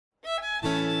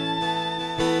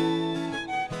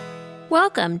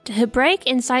Welcome to Hebraic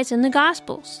Insights in the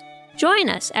Gospels. Join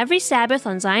us every Sabbath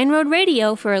on Zion Road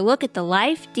Radio for a look at the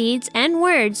life, deeds, and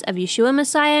words of Yeshua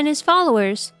Messiah and his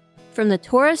followers from the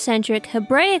Torah-centric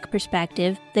Hebraic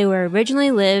perspective they were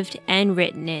originally lived and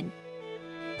written in.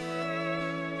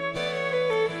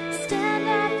 Stand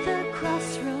at the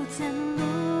crossroads and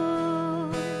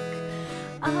look.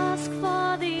 Ask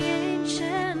for the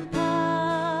ancient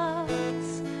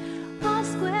paths.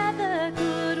 Ask where the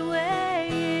good way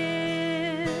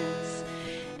is,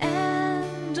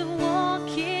 and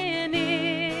walk in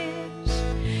it.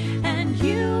 And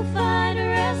you find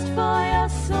rest for your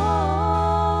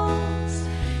souls.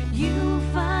 You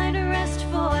find rest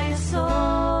for your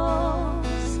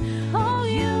souls. Oh,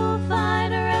 you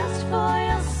find rest for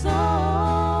your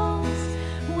souls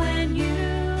when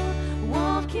you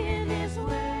walk in his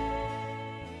way.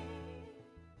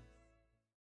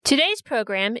 Today's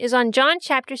program is on John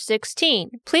chapter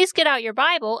 16. Please get out your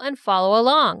Bible and follow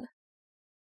along.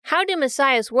 How do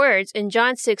Messiah's words in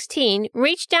John 16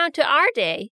 reach down to our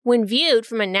day when viewed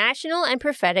from a national and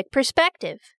prophetic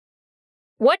perspective?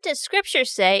 What does Scripture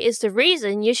say is the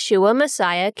reason Yeshua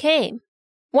Messiah came?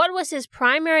 What was his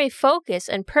primary focus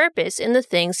and purpose in the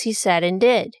things he said and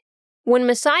did? When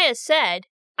Messiah said,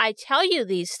 "I tell you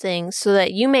these things so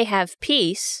that you may have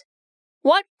peace,"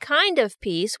 what kind of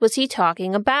peace was he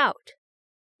talking about?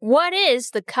 What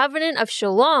is the covenant of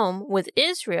Shalom with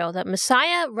Israel that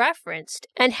Messiah referenced,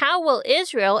 and how will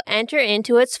Israel enter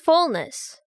into its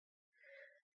fullness?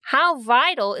 How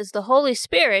vital is the Holy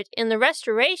Spirit in the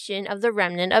restoration of the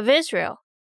remnant of Israel?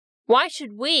 Why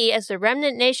should we, as the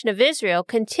remnant nation of Israel,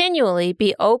 continually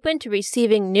be open to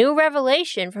receiving new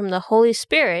revelation from the Holy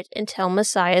Spirit until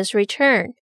Messiah's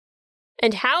return?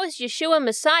 And how is Yeshua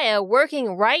Messiah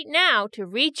working right now to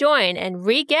rejoin and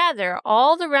regather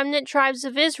all the remnant tribes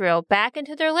of Israel back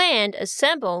into their land,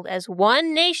 assembled as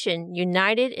one nation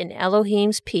united in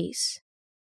Elohim's peace?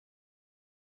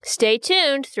 Stay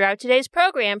tuned throughout today's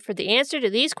program for the answer to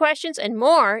these questions and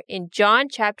more in John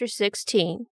chapter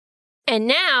 16. And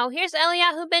now, here's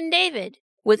Eliyahu ben David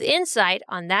with insight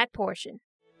on that portion.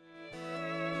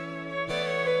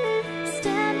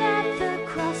 Stand at the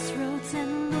crossroads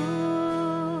and look.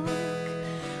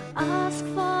 Ask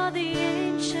for the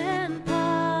ancient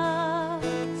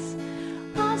paths.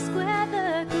 Ask where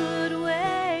the good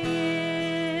way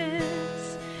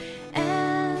is,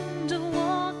 and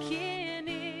walk in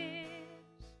it.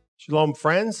 Shalom,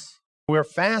 friends. We're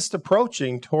fast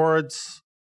approaching towards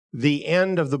the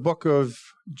end of the book of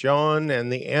John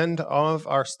and the end of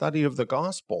our study of the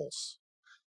Gospels.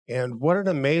 And what an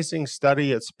amazing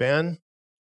study it's been.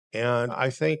 And I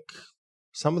think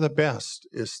some of the best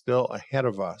is still ahead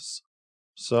of us.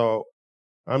 So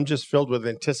I'm just filled with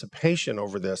anticipation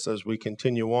over this as we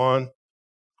continue on.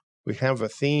 We have a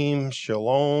theme,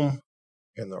 Shalom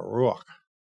and the Ruach.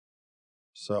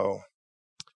 So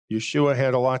Yeshua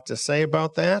had a lot to say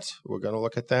about that. We're going to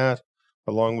look at that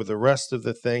along with the rest of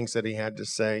the things that he had to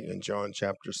say in John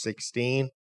chapter 16.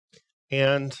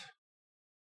 And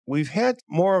we've had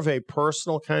more of a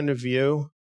personal kind of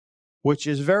view, which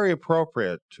is very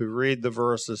appropriate to read the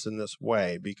verses in this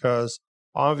way, because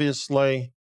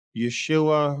obviously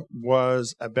Yeshua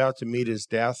was about to meet his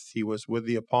death. He was with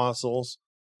the apostles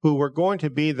who were going to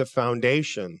be the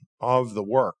foundation of the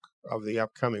work, of the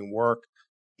upcoming work.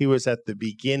 He was at the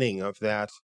beginning of that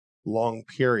long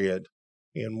period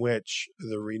in which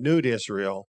the renewed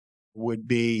Israel would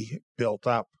be built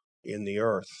up in the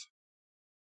earth.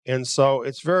 And so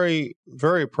it's very,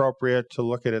 very appropriate to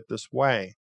look at it this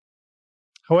way.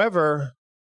 However,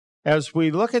 as we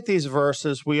look at these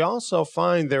verses, we also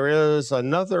find there is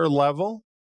another level,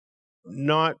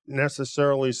 not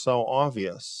necessarily so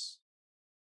obvious,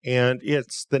 and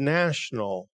it's the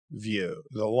national view,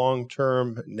 the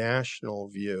long-term national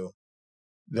view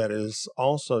that is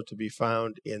also to be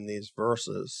found in these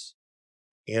verses.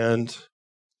 And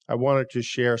I wanted to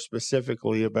share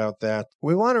specifically about that.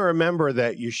 We want to remember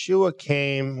that Yeshua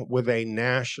came with a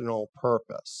national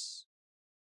purpose.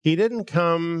 He didn't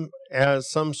come as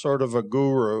some sort of a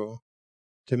guru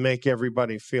to make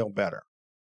everybody feel better.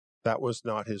 That was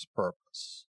not his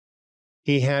purpose.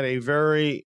 He had a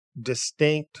very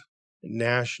distinct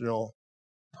national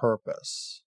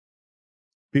purpose.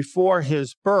 Before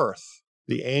his birth,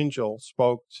 the angel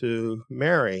spoke to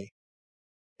Mary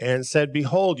and said,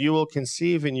 "Behold, you will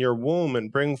conceive in your womb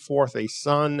and bring forth a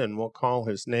son, and will call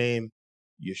his name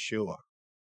Yeshua.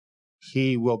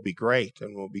 He will be great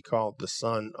and will be called the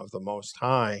Son of the Most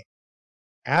High.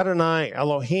 Adonai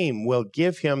Elohim will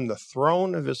give him the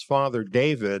throne of his father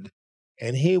David,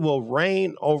 and he will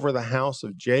reign over the house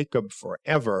of Jacob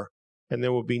forever, and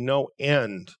there will be no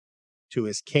end to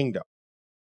his kingdom."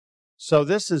 So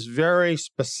this is very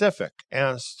specific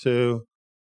as to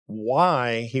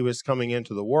why he was coming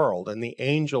into the world, and the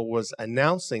angel was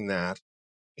announcing that.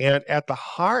 And at the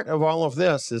heart of all of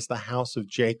this is the house of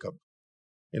Jacob.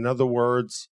 In other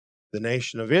words, the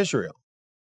nation of Israel,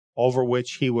 over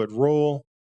which he would rule.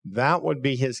 That would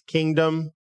be his kingdom.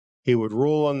 He would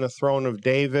rule on the throne of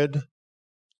David.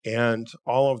 And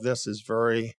all of this is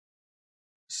very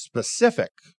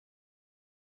specific.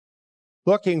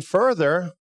 Looking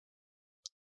further,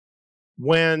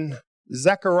 when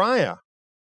Zechariah,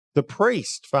 the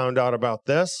priest, found out about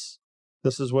this,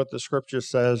 this is what the scripture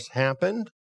says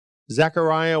happened.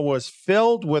 Zechariah was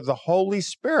filled with the Holy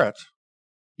Spirit.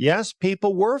 Yes,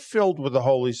 people were filled with the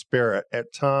Holy Spirit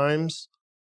at times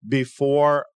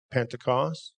before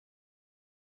Pentecost.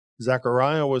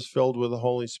 Zechariah was filled with the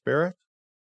Holy Spirit,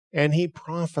 and he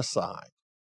prophesied.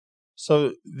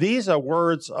 So these are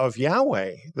words of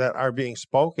Yahweh that are being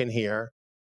spoken here,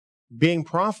 being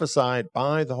prophesied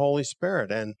by the Holy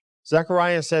Spirit. And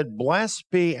Zechariah said, "Blessed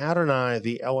be Adonai,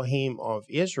 the Elohim of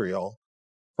Israel,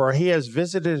 for he has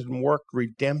visited and worked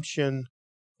redemption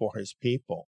for his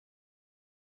people.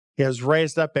 He has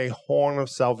raised up a horn of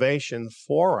salvation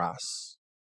for us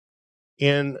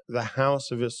in the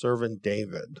house of his servant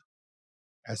David,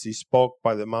 as he spoke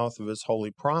by the mouth of his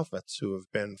holy prophets who have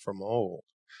been from old."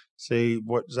 See,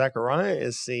 what Zechariah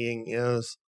is seeing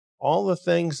is all the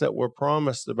things that were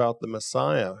promised about the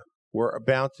Messiah were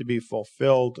about to be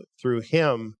fulfilled through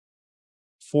him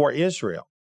for Israel.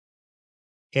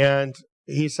 And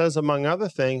he says, among other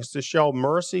things, to show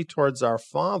mercy towards our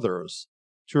fathers,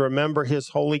 to remember his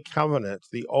holy covenant,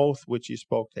 the oath which he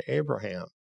spoke to Abraham.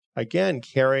 Again,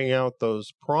 carrying out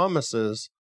those promises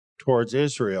towards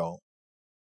Israel.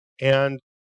 And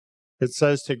it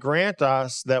says to grant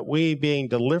us that we, being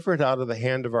delivered out of the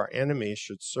hand of our enemies,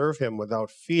 should serve him without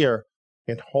fear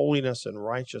in holiness and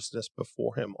righteousness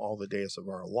before him all the days of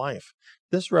our life.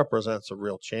 This represents a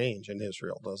real change in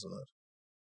Israel, doesn't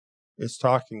it? It's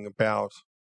talking about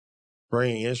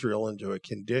bringing Israel into a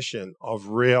condition of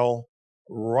real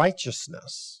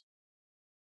righteousness.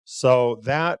 So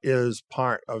that is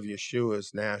part of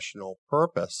Yeshua's national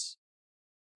purpose,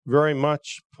 very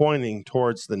much pointing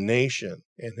towards the nation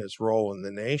and his role in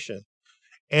the nation.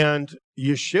 And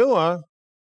Yeshua,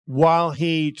 while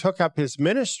he took up his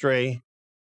ministry,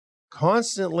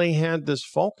 constantly had this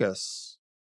focus.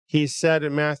 He said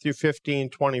in Matthew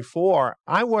 15:24,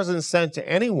 "I wasn't sent to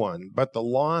anyone but the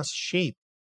lost sheep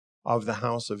of the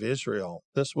house of Israel."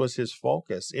 This was his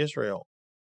focus, Israel.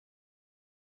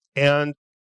 And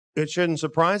it shouldn't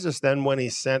surprise us then when he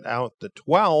sent out the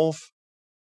 12,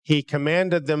 he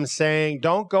commanded them, saying,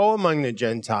 "Don't go among the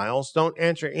Gentiles, don't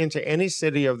enter into any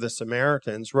city of the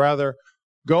Samaritans, rather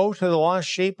go to the lost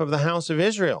sheep of the house of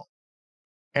Israel.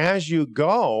 As you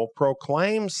go,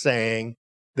 proclaim, saying,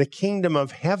 the kingdom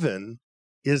of heaven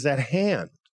is at hand."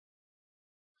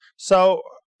 So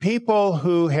people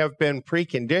who have been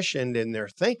preconditioned in their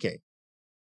thinking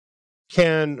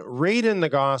can read in the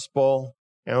gospel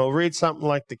and will read something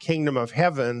like the kingdom of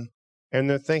heaven, and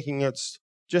they're thinking it's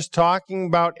just talking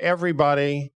about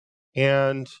everybody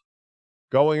and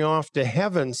going off to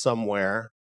heaven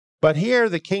somewhere. But here,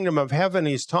 the kingdom of heaven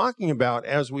he's talking about,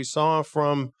 as we saw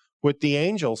from what the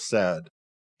angel said,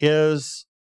 is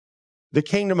the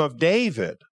kingdom of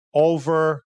David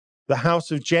over the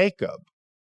house of Jacob,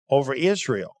 over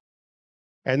Israel.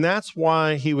 And that's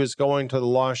why he was going to the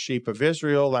lost sheep of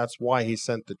Israel. That's why he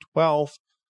sent the 12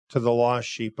 to the lost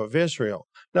sheep of Israel.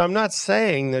 Now, I'm not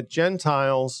saying that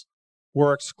Gentiles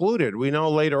were excluded. We know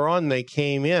later on they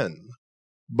came in.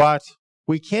 But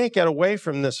we can't get away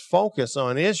from this focus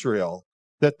on Israel,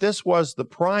 that this was the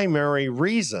primary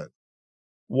reason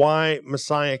why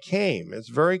Messiah came. It's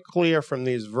very clear from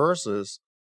these verses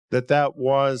that that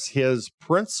was his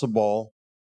principal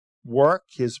work,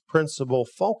 his principal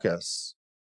focus.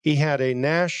 He had a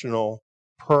national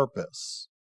purpose.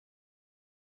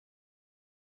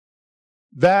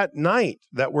 That night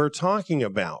that we're talking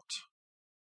about,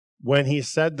 when he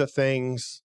said the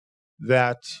things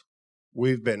that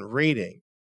we've been reading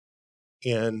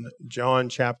in John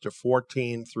chapter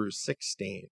 14 through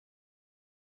 16,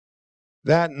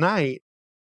 that night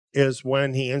is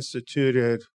when he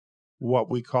instituted what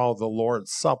we call the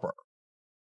Lord's Supper.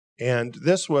 And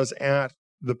this was at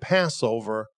the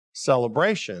Passover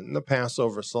celebration. The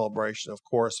Passover celebration, of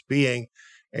course, being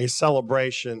a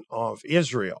celebration of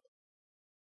Israel.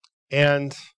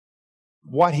 And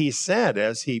what he said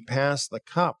as he passed the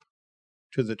cup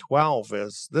to the 12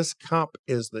 is, "This cup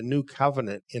is the new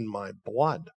covenant in my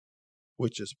blood,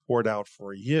 which is poured out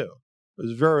for you." It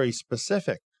was very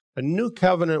specific. A new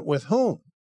covenant with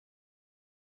whom?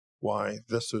 why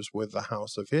this was with the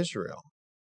house of Israel.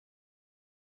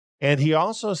 And he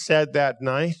also said that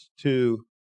night to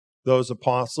those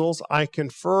apostles, I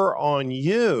confer on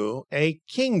you a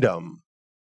kingdom,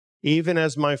 even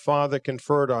as my Father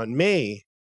conferred on me,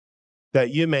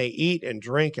 that you may eat and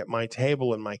drink at my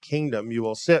table in my kingdom. You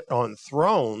will sit on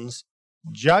thrones,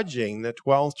 judging the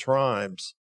 12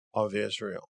 tribes of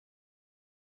Israel.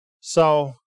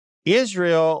 So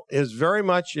Israel is very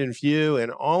much in view in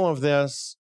all of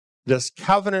this. This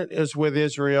covenant is with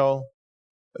Israel.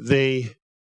 The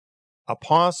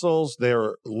apostles,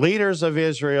 they're leaders of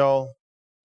Israel.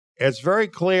 It's very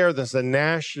clear there's a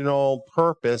national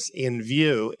purpose in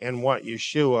view in what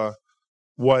Yeshua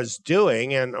was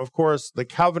doing. And of course, the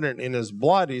covenant in his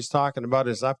blood, he's talking about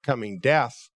his upcoming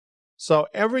death. So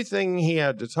everything he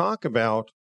had to talk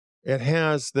about, it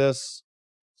has this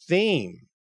theme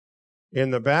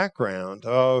in the background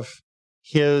of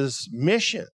his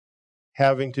mission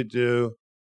having to do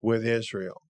with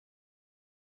Israel.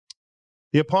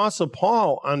 The Apostle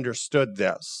Paul understood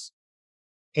this.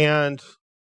 And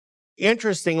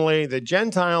interestingly, the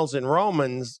Gentiles in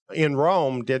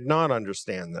Rome did not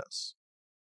understand this.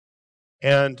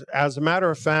 And as a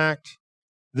matter of fact,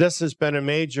 this has been a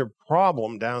major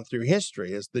problem down through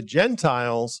history, as the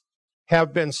Gentiles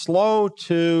have been slow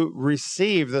to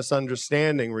receive this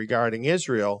understanding regarding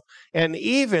Israel, and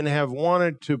even have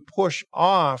wanted to push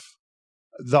off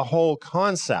the whole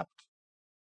concept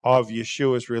of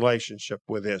Yeshua's relationship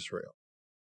with Israel.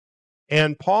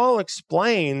 And Paul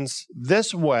explains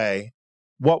this way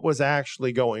what was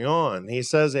actually going on. He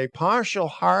says, a partial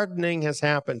hardening has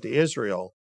happened to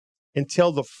Israel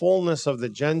until the fullness of the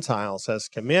Gentiles has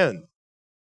come in,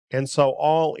 and so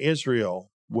all Israel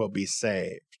will be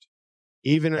saved.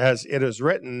 Even as it is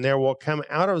written, there will come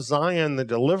out of Zion the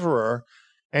deliverer,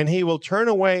 and he will turn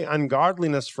away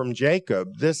ungodliness from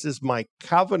Jacob. This is my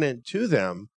covenant to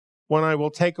them, when I will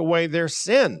take away their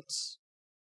sins.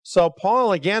 So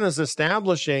Paul again is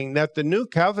establishing that the new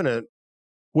covenant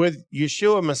with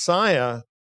Yeshua Messiah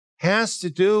has to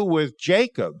do with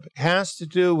Jacob, has to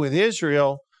do with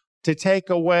Israel, to take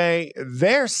away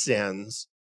their sins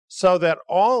so that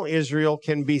all Israel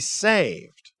can be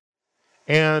saved.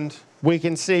 And we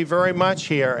can see very much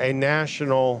here a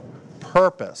national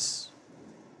purpose.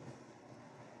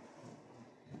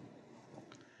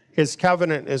 His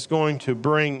covenant is going to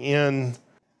bring in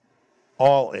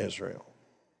all Israel.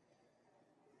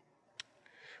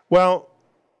 Well,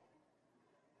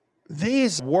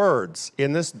 these words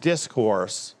in this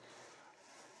discourse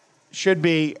should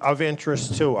be of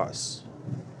interest to us.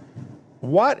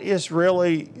 What is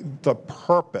really the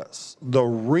purpose, the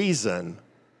reason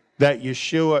that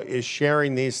Yeshua is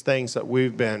sharing these things that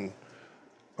we've been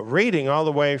reading all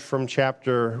the way from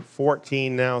chapter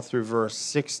 14 now through verse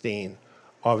 16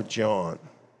 of John?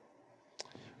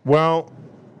 Well,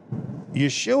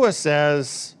 Yeshua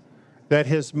says that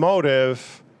his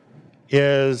motive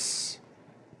is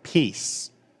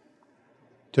peace,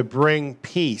 to bring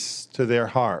peace to their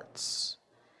hearts.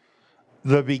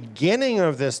 The beginning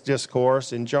of this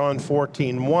discourse in John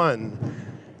 14:1,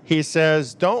 he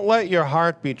says, don't let your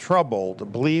heart be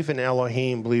troubled. Believe in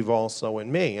Elohim, believe also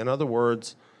in me. In other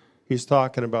words, he's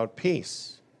talking about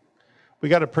peace. We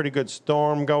got a pretty good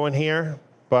storm going here,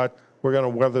 but we're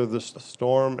going to weather the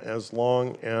storm as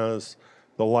long as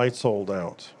the lights hold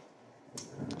out.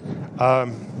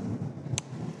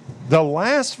 The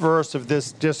last verse of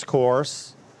this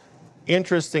discourse,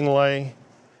 interestingly,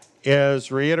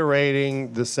 is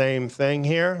reiterating the same thing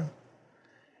here.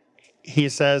 He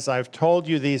says, I've told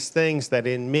you these things that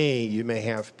in me you may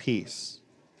have peace.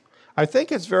 I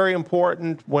think it's very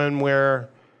important when we're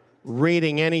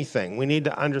reading anything. We need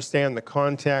to understand the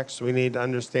context. We need to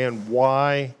understand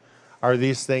why are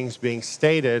these things being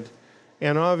stated.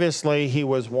 And obviously, he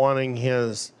was wanting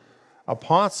his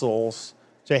apostles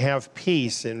to have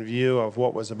peace in view of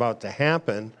what was about to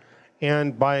happen,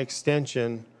 and by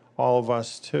extension, all of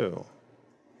us too.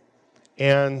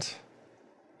 And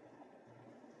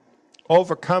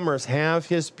overcomers have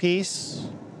his peace.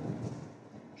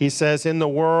 He says, in the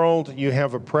world you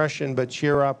have oppression, but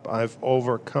cheer up, I've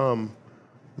overcome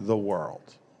the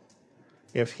world.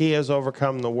 If he has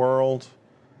overcome the world,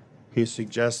 he's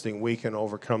suggesting we can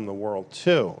overcome the world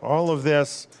too. All of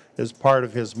this is part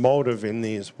of his motive in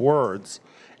these words.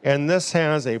 And this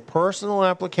has a personal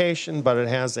application, but it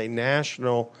has a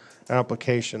national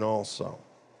application also.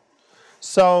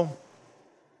 So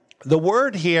the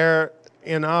word here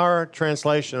in our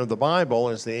translation of the Bible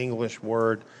is the English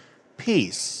word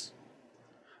peace.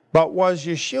 But was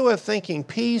Yeshua thinking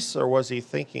peace, or was he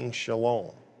thinking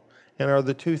shalom? And are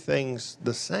the two things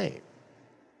the same?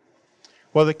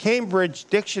 Well, the Cambridge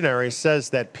Dictionary says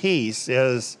that peace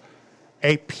is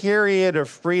a period of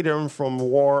freedom from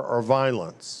war or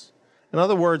violence. In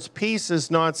other words, peace is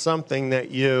not something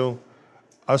that you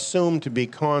assume to be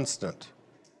constant.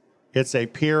 It's a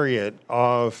period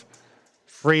of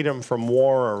freedom from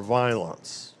war or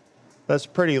violence. That's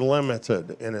pretty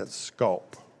limited in its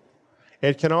scope.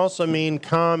 It can also mean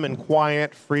calm and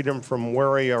quiet, freedom from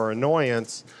worry or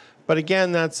annoyance, but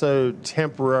again, that's a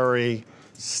temporary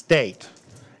state,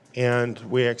 and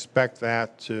we expect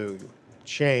that to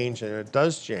change, and it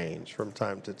does change from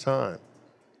time to time.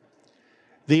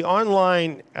 The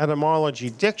online etymology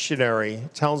dictionary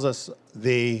tells us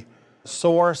the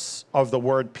source of the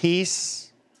word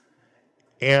peace,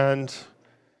 and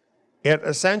it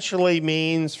essentially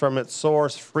means from its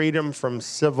source freedom from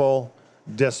civil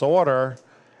disorder.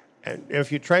 And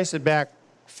if you trace it back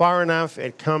far enough,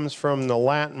 it comes from the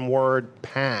Latin word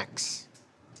pax,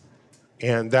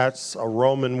 and that's a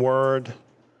Roman word,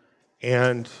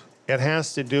 and it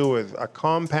has to do with a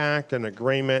compact, an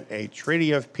agreement, a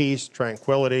treaty of peace,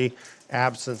 tranquility,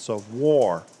 absence of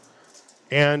war.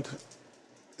 And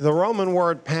the Roman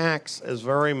word pax is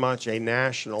very much a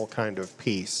national kind of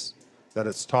peace that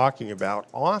it's talking about,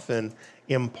 often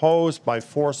imposed by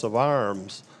force of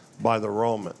arms by the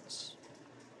Romans.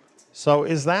 So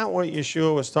is that what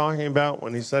Yeshua was talking about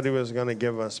when he said he was going to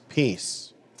give us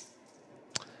peace?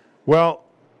 Well,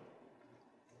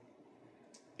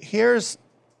 here's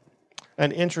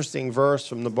an interesting verse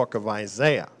from the book of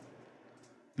Isaiah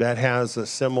that has a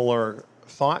similar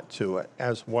thought to it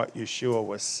as what Yeshua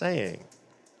was saying.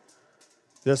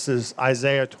 This is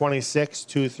Isaiah 26,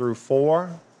 2 through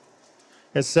 4.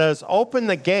 It says, "Open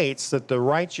the gates that the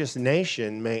righteous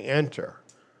nation may enter,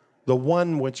 the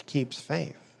one which keeps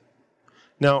faith."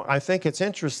 Now, I think it's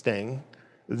interesting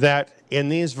that in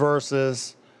these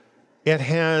verses, it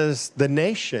has the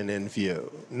nation in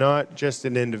view, not just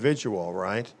an individual,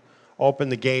 right? Open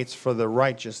the gates for the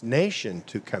righteous nation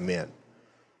to come in.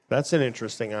 That's an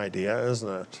interesting idea, isn't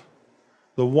it?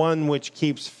 The one which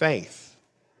keeps faith.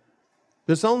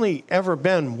 There's only ever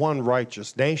been one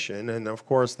righteous nation, and of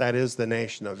course that is the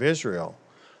nation of Israel.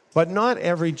 But not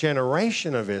every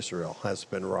generation of Israel has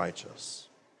been righteous.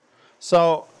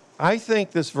 So I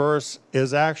think this verse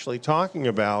is actually talking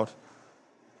about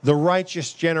the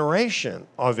righteous generation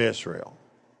of Israel.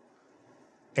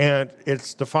 And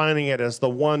it's defining it as the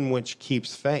one which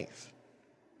keeps faith.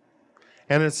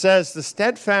 And it says, "The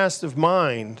steadfast of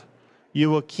mind you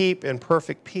will keep in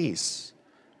perfect peace,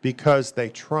 because they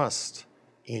trust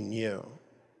in you."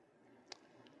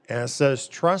 And it says,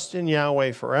 "Trust in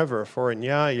Yahweh forever, for in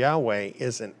Yahweh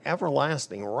is an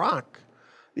everlasting rock."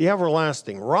 The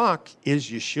everlasting rock is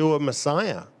Yeshua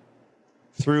Messiah,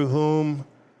 through whom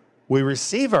we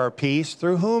receive our peace,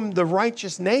 through whom the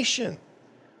righteous nation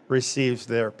receives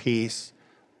their peace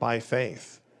by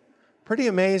faith. Pretty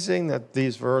amazing that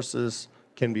these verses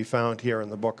can be found here in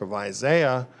the book of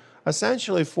Isaiah,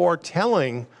 essentially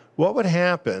foretelling what would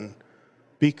happen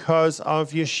because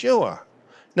of Yeshua.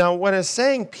 Now, when it's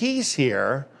saying peace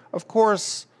here, of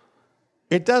course,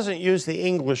 it doesn't use the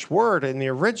English word in the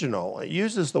original. It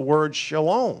uses the word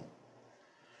shalom.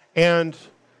 And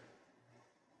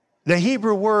the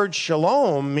Hebrew word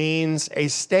shalom means a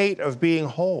state of being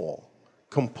whole,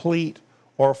 complete,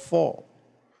 or full.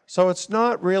 So it's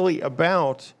not really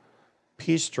about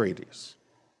peace treaties.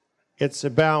 It's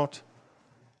about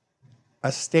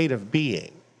a state of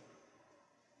being,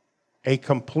 a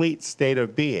complete state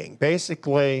of being,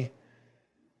 basically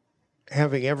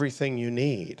having everything you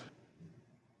need.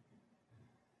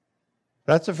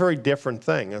 That's a very different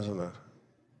thing, isn't it?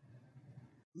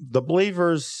 The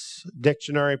Believer's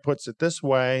Dictionary puts it this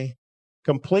way: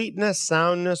 completeness,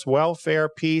 soundness, welfare,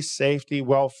 peace, safety,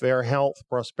 welfare, health,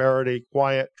 prosperity,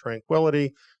 quiet,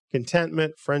 tranquility,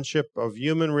 contentment, friendship of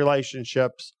human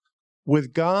relationships,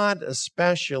 with God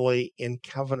especially in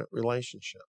covenant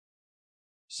relationship.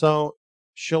 So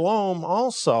shalom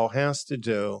also has to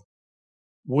do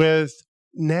with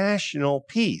national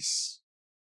peace,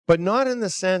 but not in the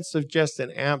sense of just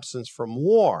an absence from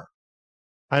war,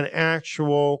 an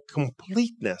actual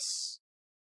completeness.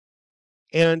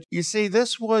 And you see,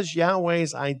 this was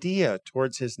Yahweh's idea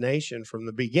towards his nation from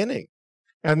the beginning.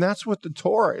 And that's what the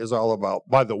Torah is all about,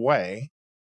 by the way,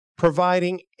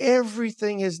 providing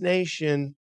everything his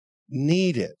nation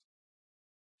needed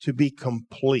to be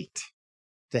complete,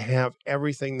 to have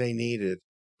everything they needed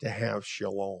to have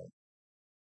shalom.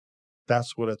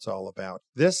 That's what it's all about.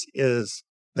 This is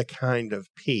the kind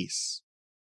of peace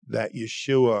that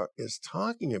Yeshua is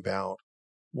talking about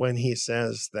when he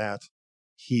says that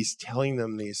he's telling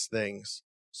them these things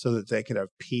so that they could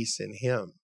have peace in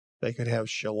him. They could have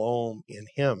shalom in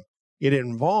him. It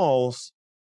involves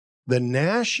the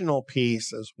national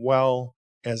peace as well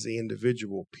as the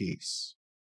individual peace.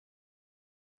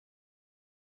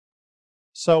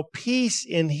 So peace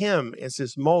in him is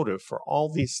his motive for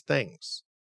all these things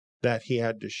that he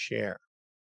had to share.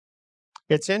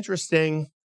 It's interesting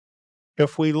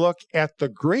if we look at the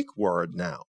Greek word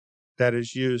now that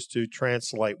is used to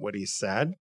translate what he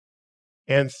said.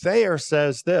 And Thayer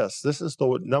says this is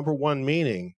the number one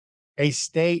meaning, a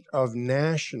state of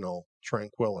national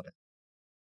tranquility.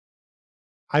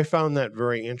 I found that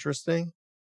very interesting.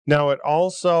 Now, it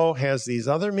also has these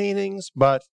other meanings,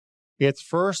 but its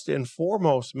first and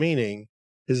foremost meaning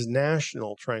is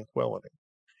national tranquility.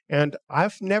 And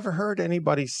I've never heard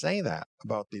anybody say that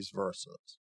about these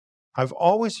verses. I've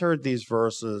always heard these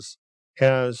verses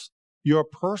as your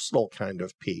personal kind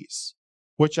of peace,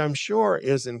 which I'm sure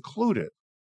is included,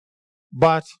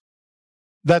 but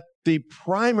that the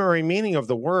primary meaning of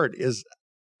the word is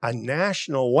a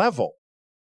national level.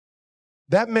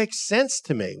 That makes sense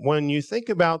to me when you think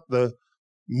about the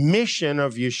mission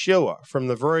of Yeshua from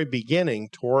the very beginning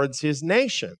towards his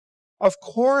nation. Of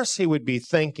course he would be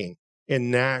thinking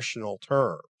in national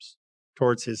terms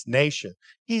towards his nation.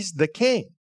 He's the king.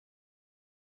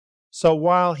 So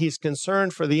while he's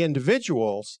concerned for the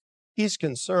individuals, he's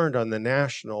concerned on the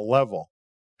national level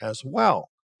as well.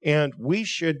 And we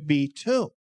should be too.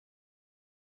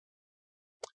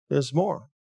 There's more.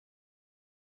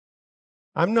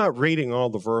 I'm not reading all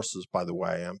the verses, by the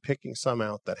way. I'm picking some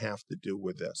out that have to do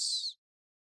with this.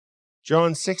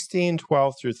 John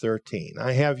 16:12 through 13.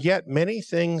 I have yet many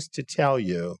things to tell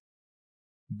you,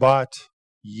 but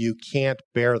you can't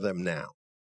bear them now.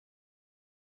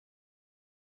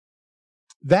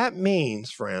 That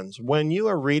means, friends, when you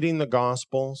are reading the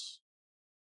Gospels,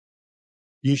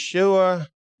 Yeshua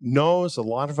knows a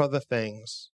lot of other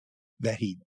things that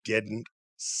he didn't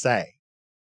say,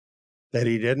 that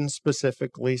he didn't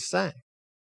specifically say.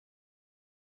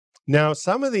 Now,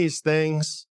 some of these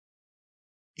things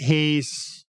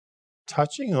he's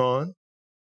touching on,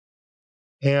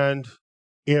 and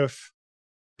if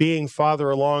being farther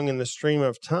along in the stream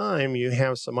of time, you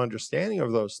have some understanding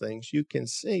of those things, you can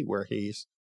see where he's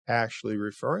actually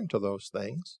referring to those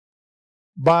things.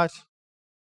 But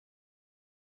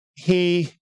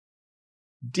he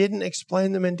didn't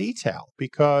explain them in detail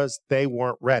because they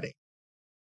weren't ready.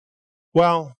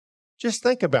 Well, just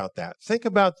think about that. Think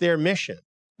about their mission.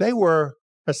 They were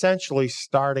essentially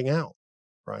starting out,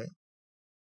 right?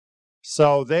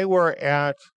 So they were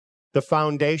at the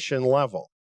foundation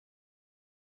level.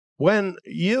 When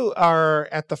you are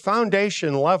at the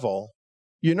foundation level,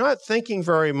 you're not thinking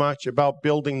very much about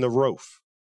building the roof.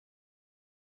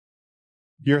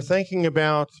 You're thinking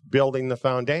about building the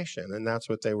foundation, and that's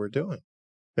what they were doing.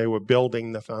 They were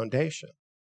building the foundation.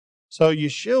 So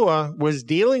Yeshua was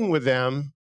dealing with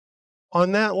them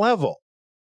on that level,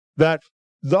 that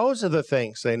those are the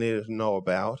things they needed to know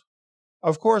about.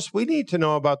 Of course, we need to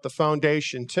know about the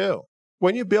foundation too.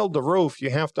 When you build the roof,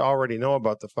 you have to already know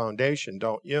about the foundation,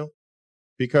 don't you?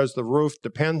 Because the roof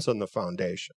depends on the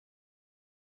foundation.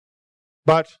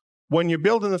 But when you're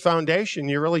building the foundation,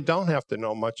 you really don't have to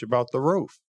know much about the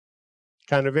roof.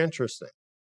 Kind of interesting.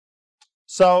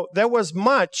 So there was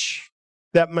much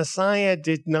that Messiah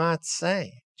did not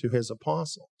say to his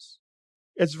apostles.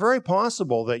 It's very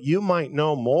possible that you might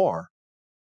know more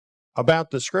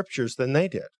about the scriptures than they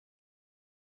did.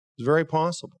 It's very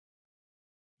possible.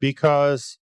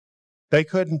 Because they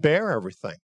couldn't bear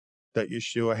everything that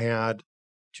Yeshua had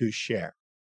to share.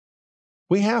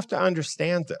 We have to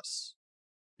understand this.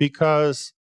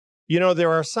 Because,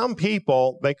 there are some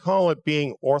people, they call it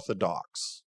being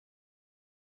orthodox.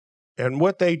 And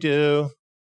what they do,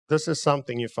 this is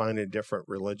something you find in different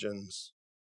religions,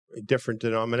 different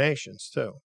denominations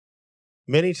too.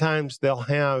 Many times they'll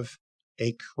have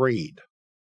a creed.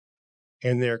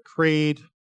 And their creed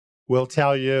will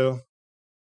tell you,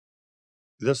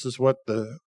 this is what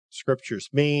the scriptures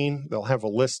mean. They'll have a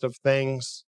list of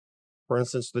things. For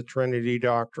instance, the Trinity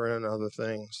doctrine and other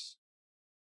things.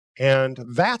 And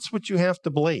that's what you have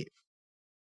to believe.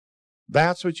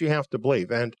 That's what you have to believe.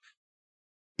 And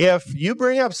if you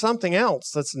bring up something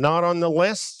else that's not on the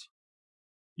list,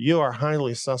 you are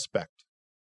highly suspect.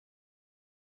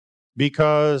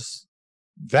 Because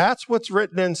that's what's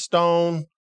written in stone.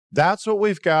 That's what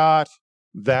we've got.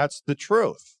 That's the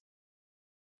truth.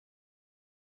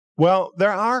 Well,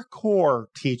 there are core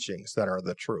teachings that are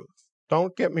the truth.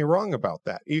 Don't get me wrong about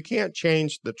that. You can't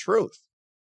change the truth.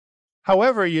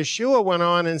 However, Yeshua went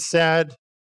on and said,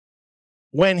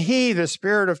 when he, the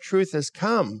Spirit of truth, has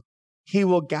come, he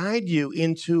will guide you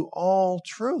into all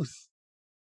truth.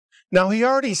 Now, he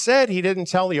already said he didn't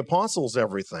tell the apostles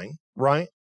everything, right?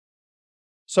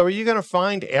 So are you going to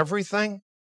find everything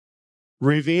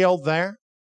revealed there?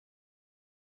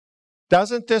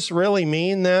 Doesn't this really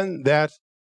mean then that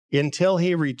until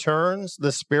he returns,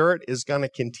 the Spirit is going to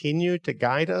continue to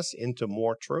guide us into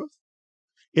more truth?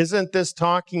 Isn't this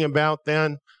talking about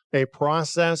then a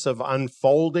process of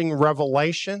unfolding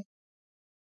revelation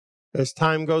as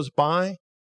time goes by?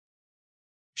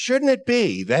 Shouldn't it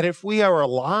be that if we are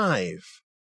alive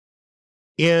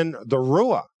in the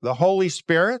Ruach, the Holy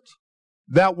Spirit,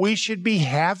 that we should be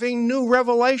having new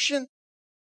revelation?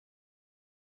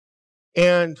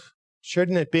 And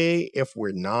shouldn't it be if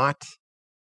we're not,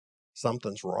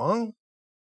 something's wrong?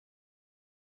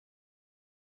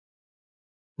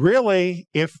 Really,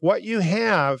 if what you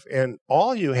have and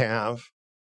all you have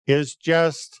is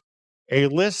just a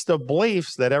list of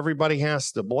beliefs that everybody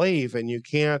has to believe and you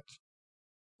can't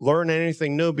learn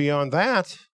anything new beyond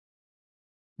that,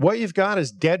 what you've got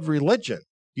is dead religion.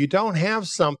 You don't have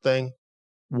something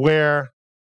where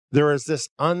there is this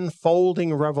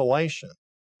unfolding revelation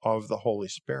of the Holy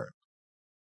Spirit.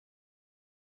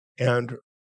 And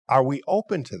are we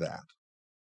open to that?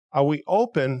 Are we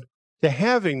open to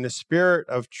having the Spirit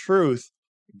of truth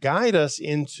guide us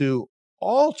into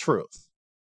all truth?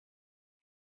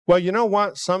 Well, you know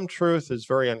what? Some truth is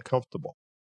very uncomfortable.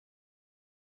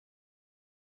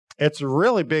 It's a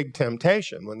really big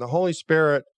temptation when the Holy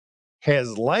Spirit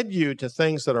has led you to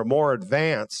things that are more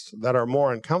advanced, that are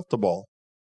more uncomfortable,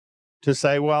 to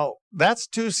say, well, that's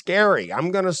too scary. I'm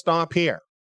going to stop here.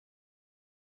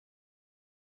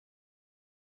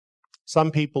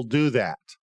 Some people do that.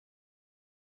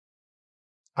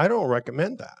 I don't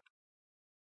recommend that,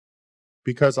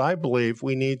 because I believe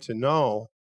we need to know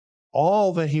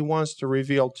all that he wants to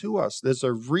reveal to us. There's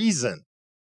a reason.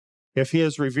 If he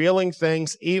is revealing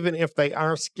things, even if they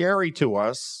are scary to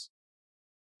us,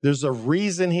 there's a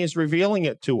reason he's revealing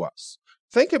it to us.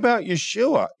 Think about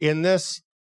Yeshua in this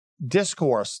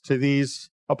discourse to these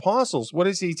apostles. What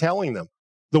is he telling them?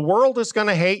 The world is going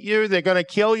to hate you. They're going to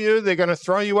kill you. They're going to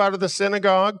throw you out of the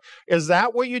synagogue. Is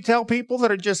that what you tell people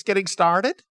that are just getting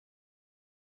started?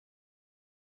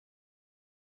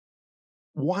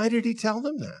 Why did he tell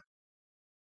them that?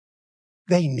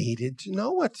 They needed to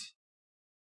know it.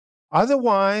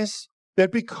 Otherwise,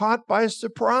 they'd be caught by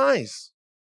surprise.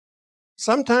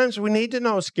 Sometimes we need to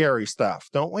know scary stuff,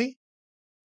 don't we?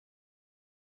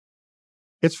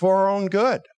 It's for our own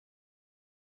good.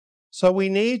 So we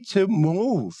need to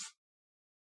move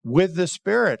with the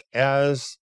Spirit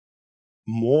as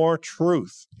more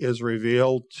truth is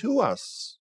revealed to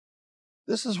us.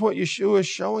 This is what Yeshua is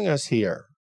showing us here.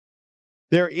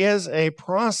 There is a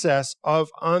process of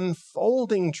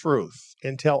unfolding truth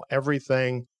until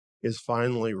everything is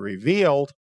finally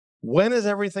revealed. When is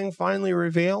everything finally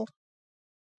revealed?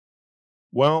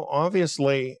 Well,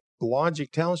 obviously,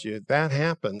 logic tells you that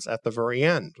happens at the very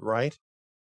end, right?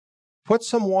 Put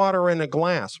some water in a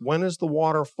glass. When is the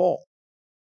water full?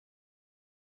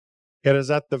 It is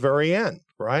at the very end,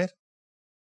 right?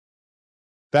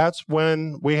 That's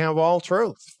when we have all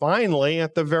truth. Finally,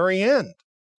 at the very end,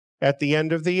 at the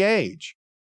end of the age.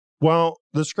 Well,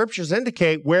 the scriptures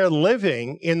indicate we're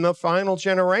living in the final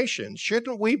generation.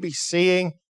 Shouldn't we be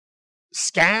seeing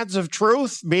scads of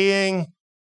truth being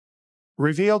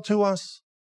revealed to us?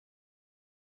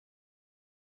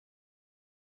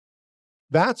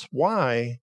 That's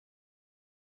why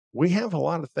we have a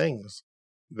lot of things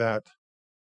that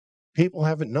people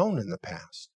haven't known in the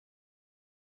past,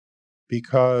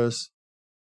 because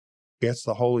it's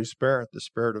the Holy Spirit, the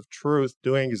Spirit of truth,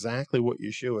 doing exactly what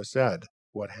Yeshua said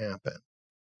would happen.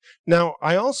 Now,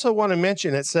 I also want to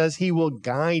mention, it says he will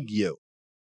guide you.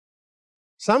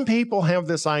 Some people have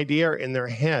this idea in their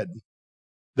head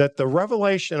that the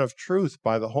revelation of truth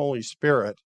by the Holy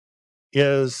Spirit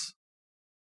is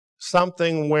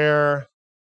something where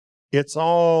it's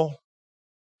all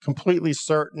completely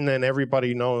certain and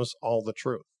everybody knows all the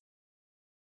truth.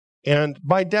 And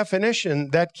by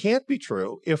definition, that can't be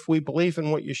true if we believe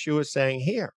in what Yeshua is saying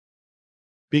here.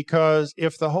 Because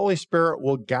if the Holy Spirit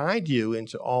will guide you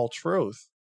into all truth,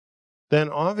 then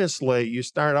obviously you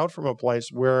start out from a place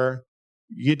where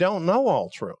you don't know all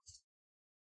truth.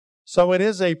 So it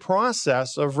is a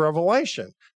process of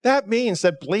revelation. That means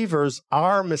that believers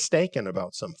are mistaken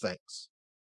about some things.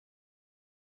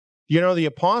 You know, the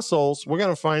apostles, we're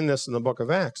going to find this in the book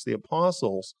of Acts, the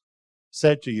apostles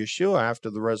said to Yeshua after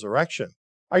the resurrection,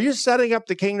 "Are you setting up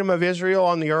the kingdom of Israel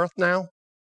on the earth now?"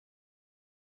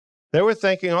 They were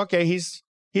thinking, okay,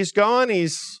 he's gone,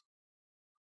 he's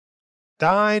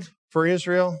died for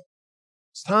Israel.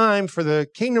 It's time for the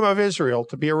kingdom of Israel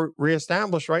to be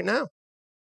reestablished right now.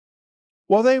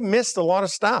 Well, they missed a lot of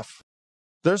stuff.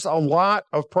 There's a lot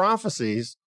of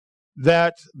prophecies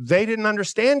that they didn't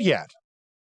understand yet.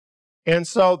 And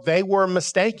so they were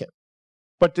mistaken.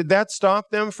 But did that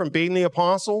stop them from being the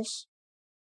apostles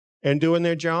and doing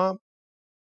their job?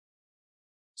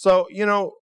 So,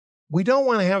 we don't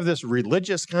want to have this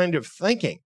religious kind of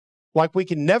thinking. Like we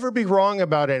can never be wrong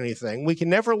about anything. We can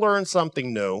never learn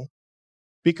something new,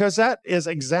 because that is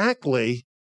exactly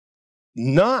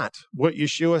not what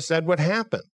Yeshua said would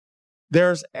happen.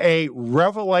 There's a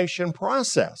revelation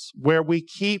process where we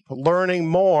keep learning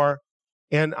more,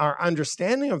 and our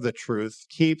understanding of the truth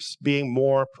keeps being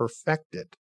more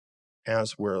perfected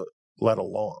as we're led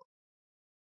along.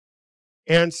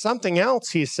 And something else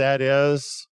he said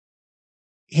is,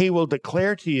 he will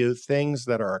declare to you things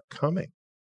that are coming.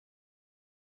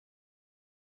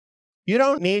 You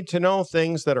don't need to know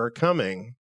things that are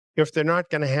coming if they're not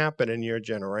going to happen in your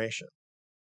generation.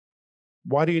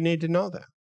 Why do you need to know that?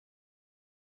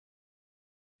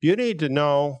 You need to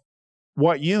know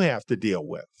what you have to deal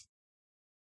with.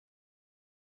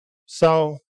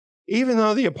 So, even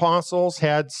though the apostles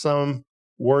had some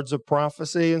words of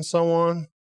prophecy and so on,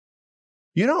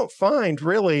 you don't find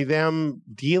really them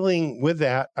dealing with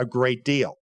that a great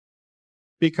deal,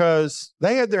 because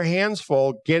they had their hands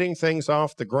full getting things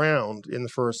off the ground in the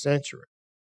first century.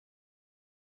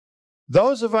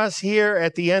 Those of us here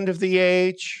at the end of the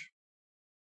age,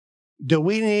 do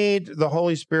we need the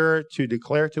Holy Spirit to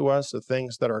declare to us the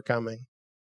things that are coming?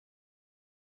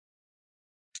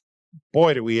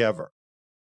 Boy, do we ever.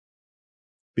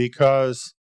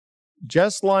 Because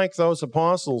just like those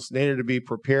apostles needed to be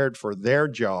prepared for their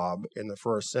job in the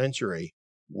first century,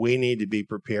 we need to be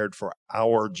prepared for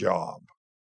our job.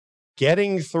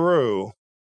 Getting through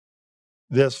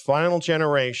this final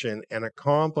generation and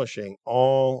accomplishing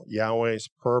all Yahweh's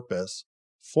purpose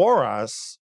for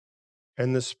us,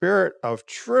 and the Spirit of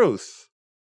truth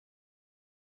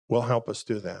will help us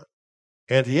do that.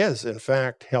 And He is, in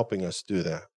fact, helping us do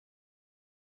that.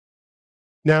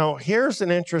 Now, here's an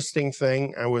interesting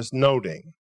thing I was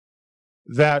noting,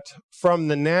 that from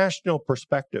the national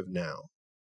perspective now,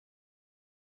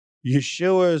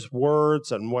 Yeshua's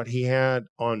words and what he had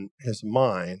on his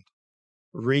mind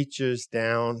reaches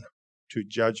down to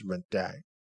Judgment Day.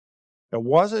 It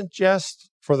wasn't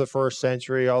just for the first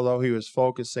century, although he was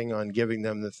focusing on giving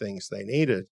them the things they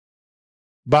needed.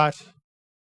 But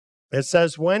it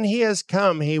says, when he has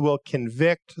come, he will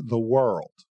convict the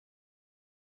world.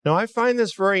 Now, I find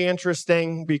this very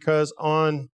interesting, because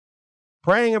on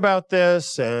praying about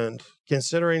this and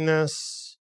considering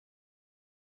this,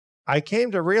 I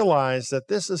came to realize that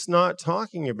this is not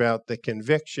talking about the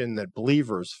conviction that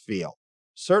believers feel.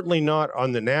 Certainly not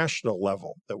on the national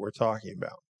level that we're talking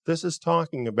about. This is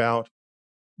talking about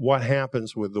what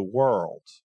happens with the world.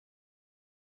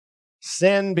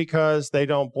 Sin because they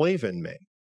don't believe in me.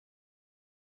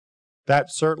 That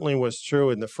certainly was true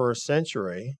in the first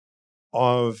century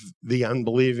of the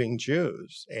unbelieving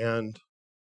Jews. And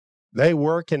they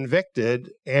were convicted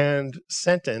and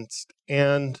sentenced,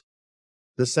 and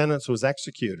the sentence was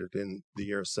executed in the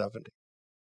year 70.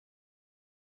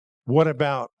 What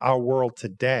about our world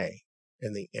today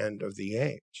in the end of the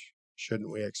age?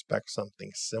 Shouldn't we expect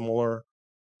something similar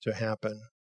to happen?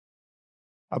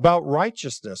 About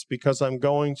righteousness, because I'm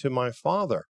going to my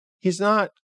Father. He's not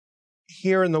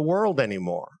here in the world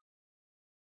anymore,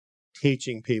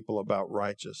 teaching people about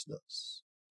righteousness.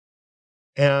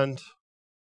 And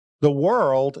the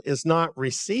world is not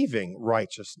receiving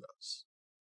righteousness.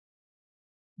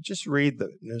 Just read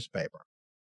the newspaper,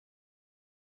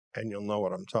 and you'll know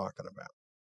what I'm talking about.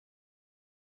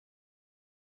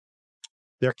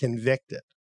 They're convicted.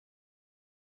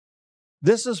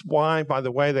 This is why, by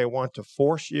the way, they want to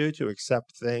force you to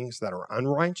accept things that are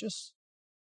unrighteous,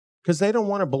 because they don't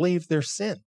want to believe their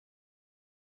sin.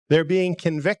 They're being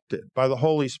convicted by the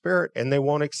Holy Spirit, and they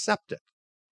won't accept it.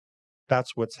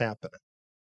 That's what's happening.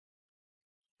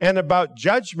 And about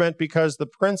judgment, because the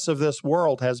prince of this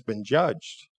world has been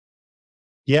judged.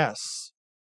 Yes,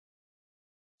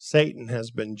 Satan has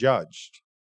been judged.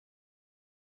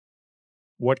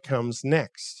 What comes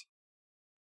next?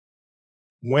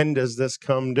 When does this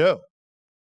come due?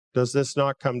 Does this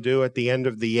not come due at the end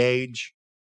of the age?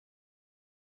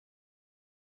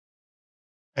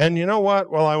 And you know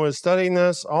what? While I was studying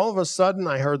this, all of a sudden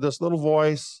I heard this little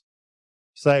voice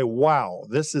say, wow,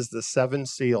 this is the 7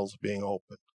 seals being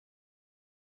opened.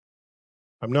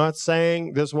 I'm not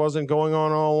saying this wasn't going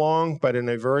on all along, but in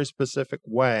a very specific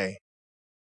way,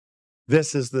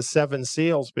 this is the 7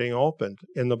 seals being opened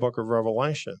in the book of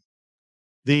Revelation.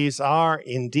 These are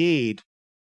indeed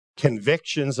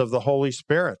convictions of the Holy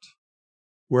Spirit.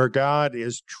 where God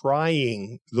is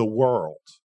trying the world.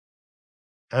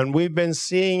 And we've been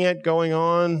seeing it going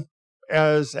on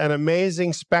as an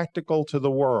amazing spectacle to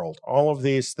the world. All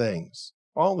these things,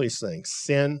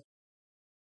 sin,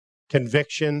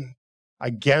 conviction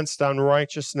against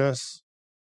unrighteousness,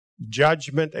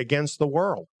 judgment against the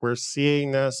world. We're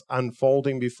seeing this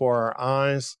unfolding before our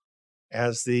eyes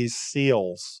as these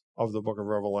seals of the book of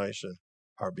Revelation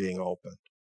are being opened.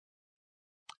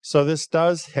 So this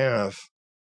does have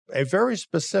a very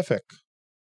specific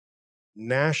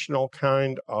national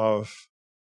kind of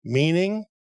meaning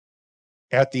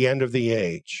at the end of the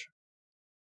age.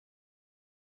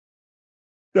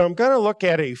 Now, I'm going to look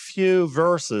at a few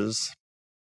verses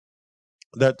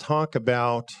that talk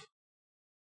about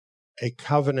a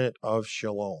covenant of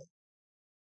shalom.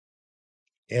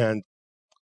 And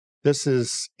this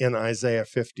is in Isaiah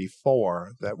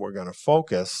 54 that we're going to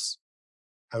focus.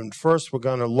 And first, we're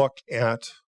going to look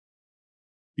at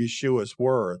Yeshua's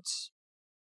words.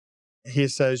 He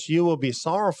says, "You will be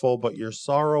sorrowful, but your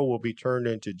sorrow will be turned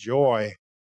into joy.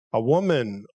 A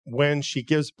woman, when she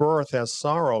gives birth, has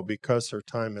sorrow because her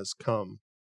time has come.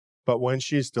 But when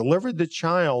she's delivered the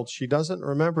child, she doesn't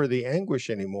remember the anguish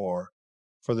anymore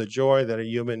for the joy that a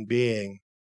human being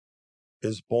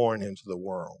is born into the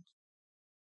world."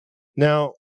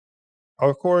 Now,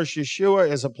 of course,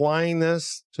 Yeshua is applying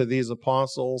this to these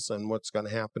apostles and what's going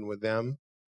to happen with them.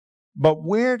 But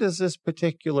where does this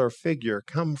particular figure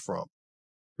come from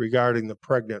regarding the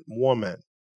pregnant woman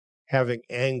having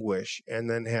anguish and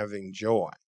then having joy?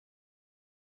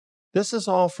 This is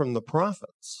all from the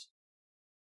prophets.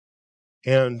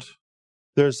 And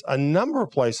there's a number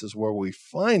of places where we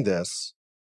find this,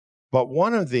 but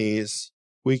one of these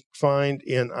we find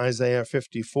in Isaiah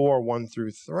 54, 1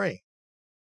 through 3.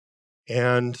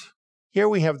 And here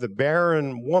we have the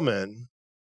barren woman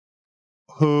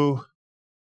who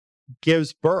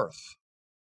gives birth.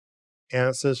 And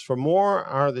it says, "For more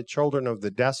are the children of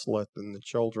the desolate than the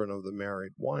children of the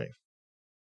married wife."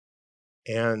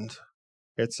 And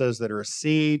it says that her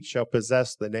seed shall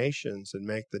possess the nations and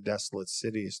make the desolate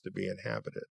cities to be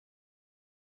inhabited.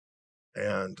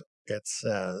 And it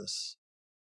says,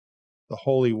 the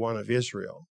Holy One of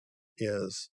Israel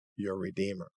is your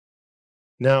Redeemer.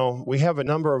 Now, we have a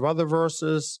number of other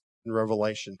verses. In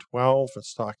Revelation 12,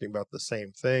 it's talking about the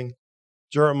same thing.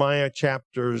 Jeremiah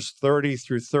chapters 30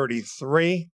 through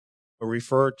 33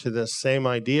 refer to this same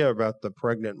idea about the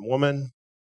pregnant woman.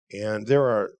 And there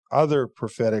are other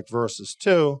prophetic verses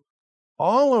too,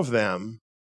 all of them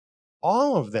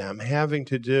having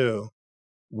to do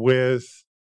with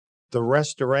the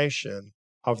restoration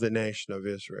of the nation of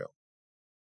Israel.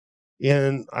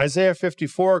 In Isaiah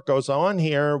 54, it goes on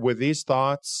here with these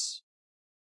thoughts.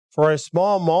 "For a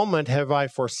small moment have I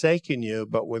forsaken you,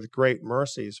 but with great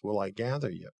mercies will I gather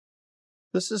you."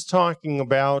 This is talking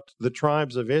about the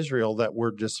tribes of Israel that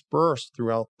were dispersed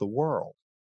throughout the world,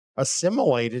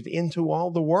 assimilated into all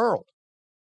the world.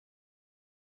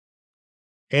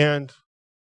 And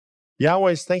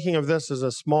Yahweh's thinking of this as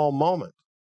a small moment.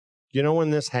 You know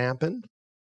when this happened?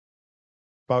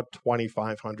 About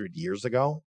 2,500 years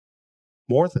ago?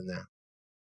 More than that.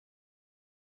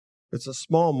 It's a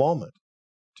small moment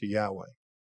to Yahweh.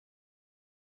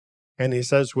 And he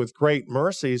says, "With great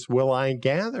mercies will I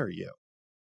gather you."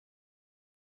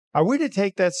 Are we to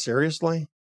take that seriously?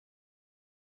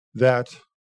 That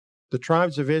the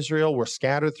tribes of Israel were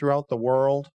scattered throughout the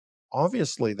world?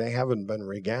 Obviously, they haven't been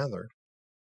regathered.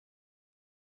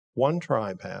 One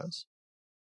tribe has.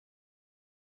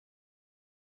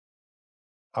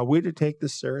 Are we to take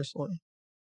this seriously?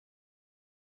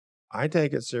 I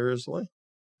take it seriously.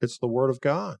 It's the Word of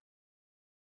God.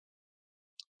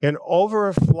 "In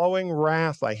overflowing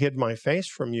wrath I hid my face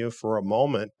from you for a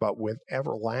moment, but with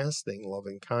everlasting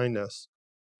loving kindness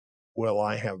will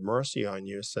I have mercy on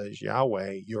you, says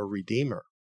Yahweh, your Redeemer."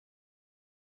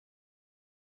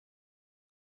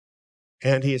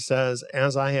 And he says,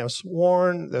 "As I have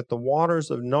sworn that the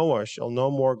waters of Noah shall no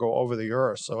more go over the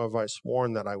earth, so have I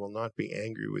sworn that I will not be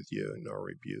angry with you nor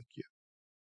rebuke you."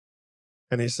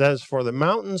 And he says, "For the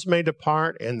mountains may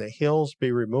depart and the hills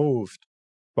be removed,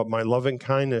 but my loving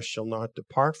kindness shall not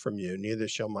depart from you, neither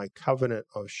shall my covenant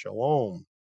of shalom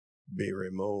be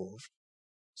removed,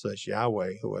 says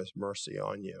Yahweh, who has mercy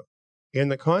on you." In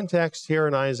the context here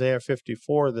in Isaiah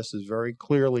 54, this is very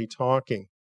clearly talking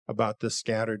about the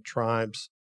scattered tribes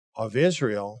of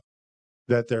Israel,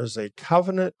 that there's a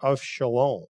covenant of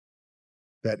shalom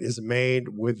that is made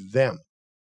with them.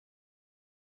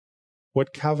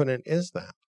 What covenant is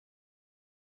that?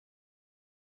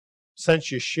 Since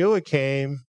Yeshua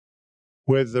came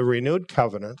with the renewed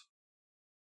covenant,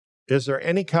 Is there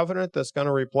any covenant that's going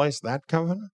to replace that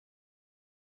covenant?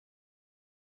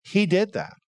 He did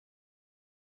that.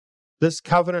 This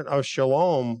covenant of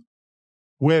Shalom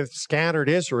with scattered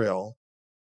Israel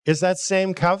is that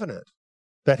same covenant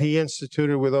that he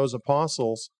instituted with those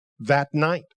apostles that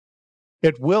night.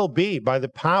 It will be by the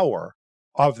power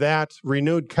of that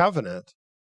renewed covenant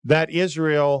that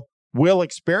Israel will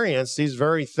experience these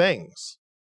very things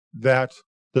that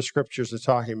the scriptures are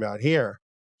talking about here.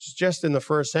 It's just in the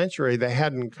first century, they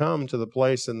hadn't come to the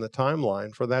place in the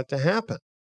timeline for that to happen.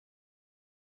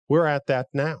 We're at that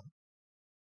now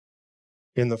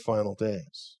in the final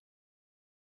days.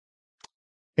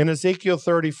 In Ezekiel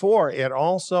 34, it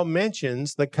also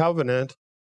mentions the covenant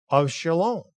of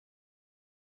Shalom.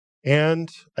 And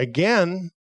again,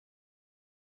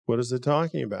 what is it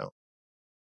talking about?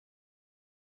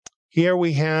 Here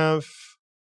we have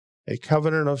a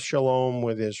covenant of Shalom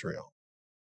with Israel.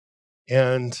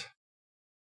 And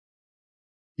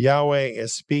Yahweh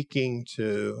is speaking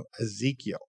to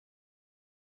Ezekiel.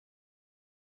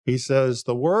 He says,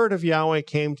 the word of Yahweh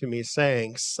came to me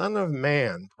saying, Son of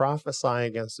man, prophesy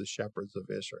against the shepherds of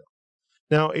Israel.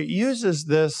 Now, it uses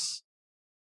this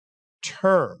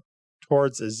term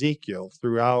towards Ezekiel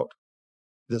throughout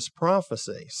this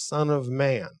prophecy, Son of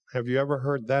man. Have you ever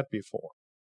heard that before?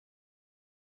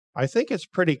 I think it's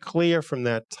pretty clear from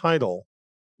that title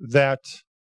that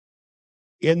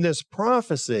in this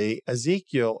prophecy,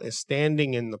 Ezekiel is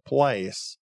standing in the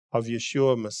place of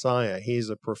Yeshua Messiah.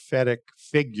 He's a prophetic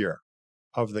figure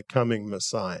of the coming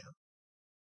Messiah.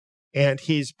 And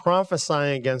he's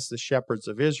prophesying against the shepherds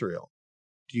of Israel.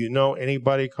 Do you know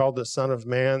anybody called the Son of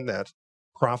Man that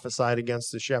prophesied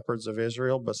against the shepherds of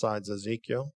Israel besides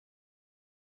Ezekiel?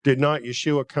 Did not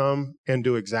Yeshua come and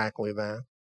do exactly that?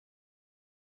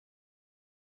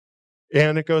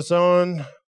 And it goes on,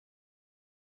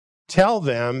 tell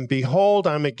them, behold,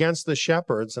 I'm against the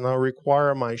shepherds, and I'll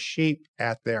require my sheep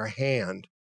at their hand,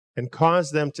 and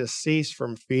cause them to cease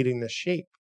from feeding the sheep.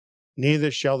 Neither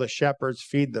shall the shepherds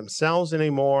feed themselves any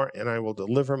more, and I will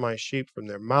deliver my sheep from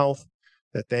their mouth,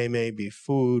 that they may be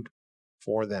food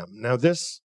for them. Now,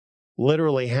 this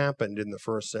literally happened in the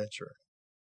first century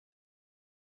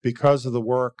because of the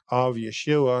work of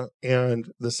Yeshua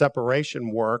and the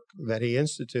separation work that he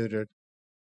instituted.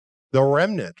 The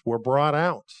remnant were brought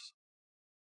out,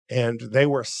 and they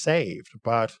were saved,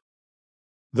 but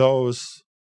those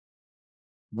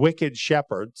wicked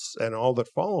shepherds and all that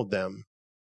followed them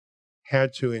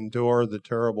had to endure the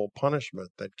terrible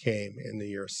punishment that came in the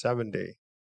year 70.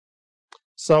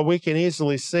 So we can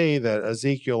easily see that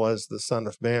Ezekiel, as the Son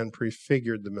of Man,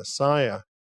 prefigured the Messiah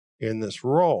in this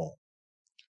role.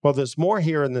 Well, there's more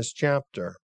here in this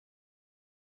chapter.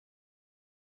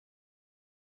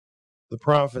 The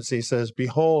prophecy says,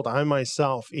 behold, I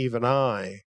myself, even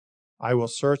I will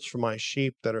search for my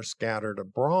sheep that are scattered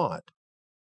abroad.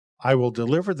 I will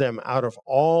deliver them out of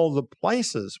all the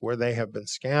places where they have been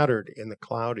scattered in the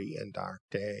cloudy and dark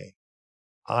day.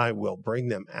 I will bring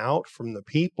them out from the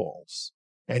peoples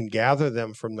and gather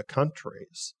them from the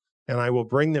countries, and I will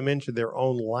bring them into their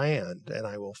own land, and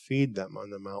I will feed them on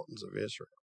the mountains of Israel.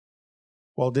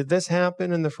 Well, did this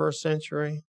happen in the first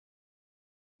century?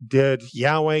 Did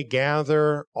Yahweh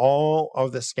gather all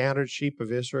of the scattered sheep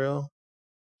of Israel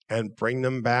and bring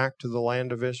them back to the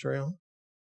land of Israel?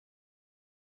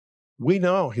 We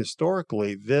know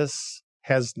historically this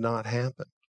has not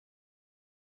happened.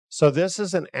 So this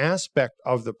is an aspect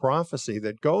of the prophecy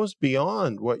that goes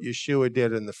beyond what Yeshua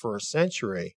did in the first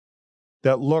century,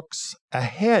 that looks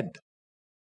ahead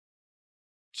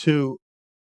to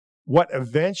what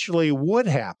eventually would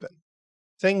happen,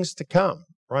 things to come,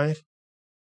 right?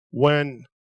 When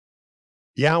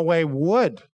Yahweh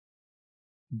would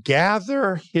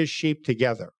gather his sheep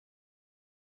together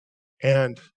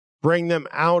and bring them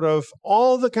out of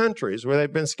all the countries where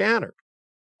they've been scattered,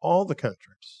 all the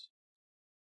countries,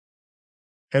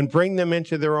 and bring them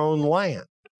into their own land.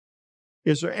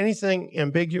 Is there anything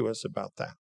ambiguous about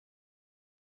that?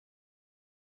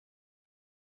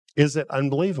 Is it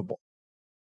unbelievable?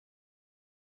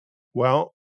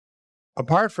 Well,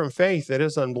 apart from faith, it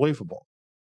is unbelievable.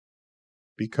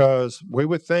 Because we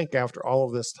would think after all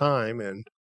of this time and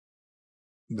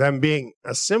them being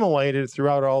assimilated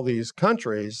throughout all these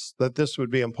countries that this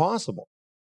would be impossible.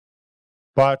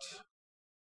 But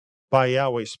by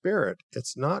Yahweh's Spirit,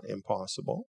 it's not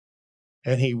impossible.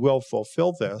 And he will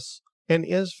fulfill this and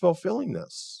is fulfilling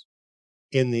this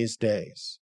in these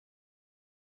days.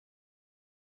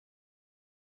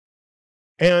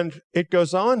 And it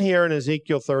goes on here in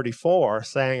Ezekiel 34,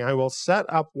 saying, I will set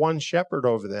up one shepherd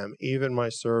over them, even my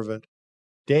servant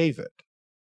David.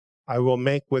 I will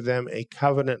make with them a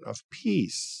covenant of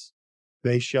peace,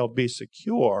 they shall be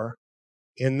secure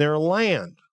in their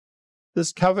land.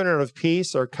 This covenant of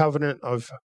peace or covenant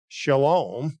of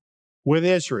Shalom with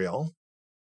Israel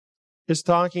is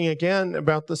talking again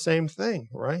about the same thing,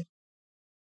 right?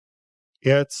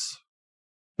 It's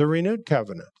the renewed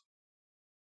covenant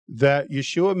that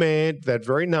Yeshua made that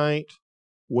very night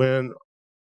when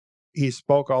he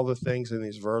spoke all the things in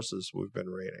these verses we've been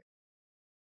reading.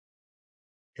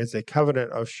 It's a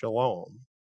covenant of Shalom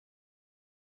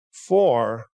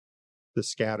for the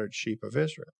scattered sheep of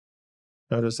Israel.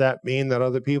 Now, does that mean that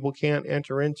other people can't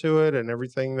enter into it and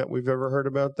everything that we've ever heard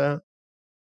about that?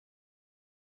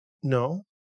 No.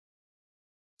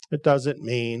 It doesn't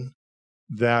mean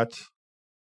that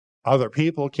other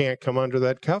people can't come under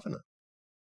that covenant.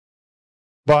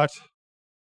 But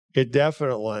it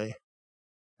definitely,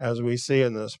 as we see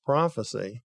in this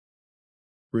prophecy,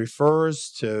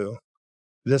 refers to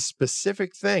this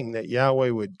specific thing that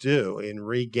Yahweh would do in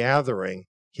regathering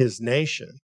his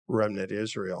nation, remnant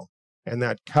Israel, and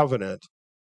that covenant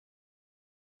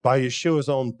by Yeshua's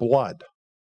own blood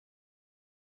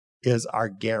is our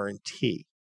guarantee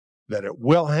that it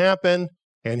will happen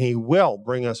and he will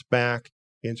bring us back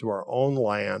into our own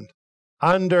land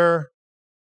under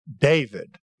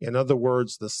David. In other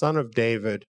words, the son of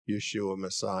David, Yeshua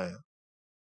Messiah.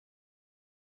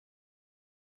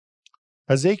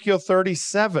 Ezekiel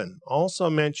 37 also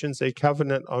mentions a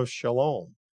covenant of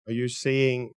Shalom. Are you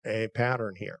seeing a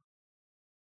pattern here?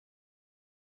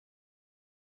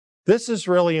 This is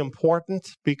really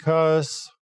important because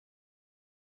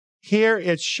here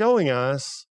it's showing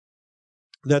us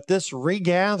that this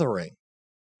regathering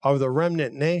of the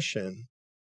remnant nation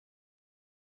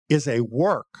is a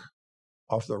work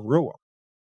of the Ruach,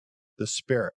 the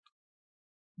Spirit,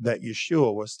 that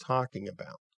Yeshua was talking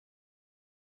about.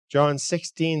 John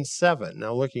 16:7,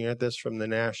 now looking at this from the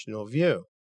national view.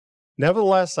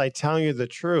 Nevertheless, I tell you the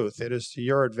truth, it is to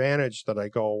your advantage that I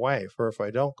go away. For if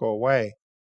I don't go away,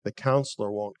 the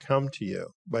counselor won't come to you.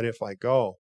 But if I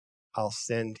go, I'll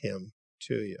send him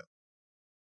to you.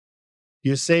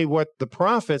 You see, what the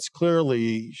prophets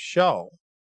clearly show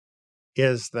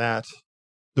is that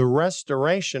the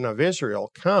restoration of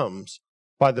Israel comes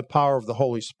by the power of the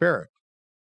Holy Spirit.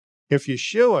 If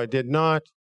Yeshua did not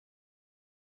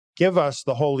give us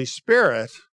the Holy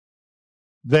Spirit,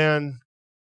 then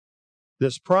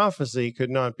this prophecy could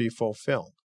not be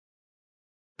fulfilled.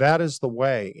 That is the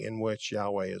way in which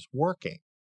Yahweh is working.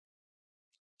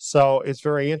 So it's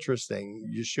very interesting.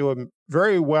 Yeshua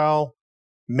very well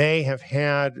may have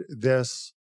had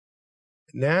this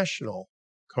national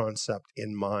concept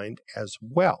in mind as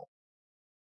well.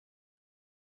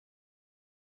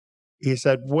 He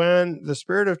said, when the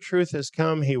Spirit of truth has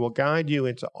come, he will guide you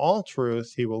into all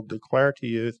truth. He will declare to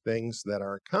you things that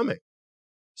are coming.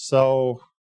 So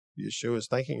Yeshua is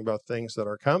thinking about things that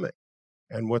are coming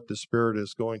and what the Spirit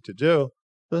is going to do.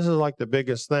 This is like the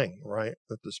biggest thing, right,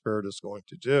 that the Spirit is going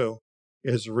to do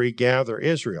is regather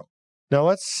Israel. Now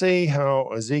let's see how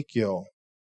Ezekiel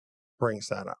brings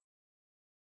that up.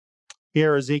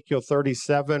 Here, Ezekiel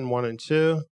 37, 1 and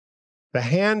 2. The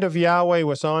hand of Yahweh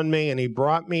was on me, and he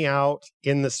brought me out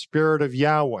in the Spirit of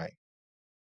Yahweh.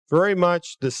 Very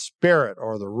much the Spirit,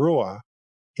 or the Ruach,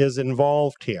 is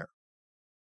involved here.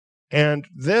 And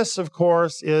this, of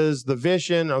course, is the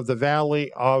vision of the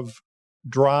valley of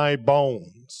dry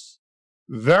bones.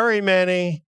 Very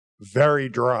many, very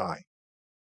dry.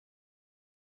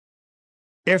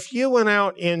 If you went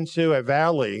out into a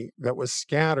valley that was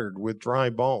scattered with dry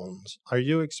bones, are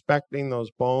you expecting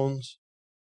those bones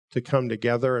to come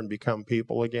together and become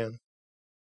people again?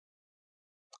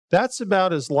 That's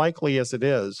about as likely as it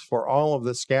is for all of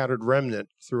the scattered remnant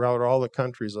throughout all the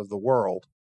countries of the world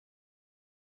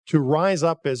to rise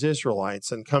up as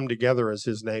Israelites and come together as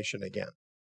his nation again.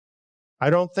 I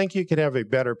don't think you could have a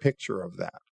better picture of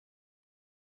that.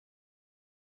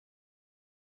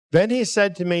 Then he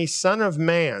said to me, Son of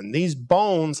man, these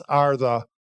bones are the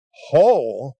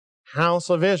whole house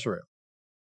of Israel.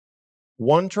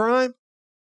 One tribe?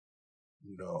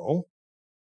 No.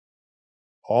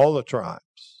 All the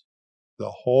tribes.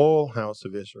 The whole house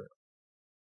of Israel.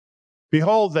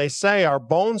 Behold, they say, our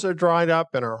bones are dried up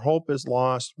and our hope is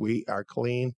lost. We are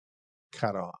clean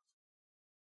cut off.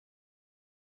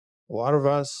 A lot of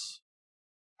us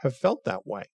have felt that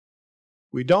way.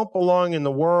 We don't belong in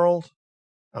the world,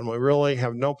 and we really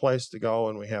have no place to go,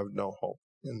 and we have no hope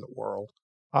in the world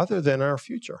other than our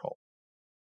future hope.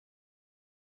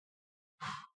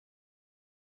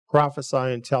 Prophesy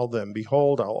and tell them,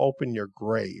 behold, I'll open your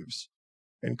graves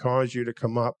and cause you to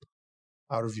come up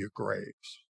out of your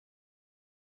graves,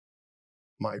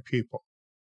 my people.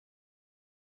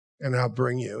 and I'll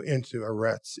bring you into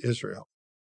Eretz Israel.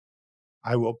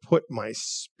 I will put my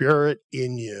spirit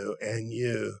in you, and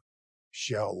you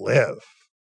shall live,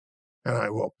 and I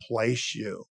will place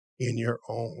you in your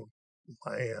own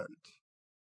land.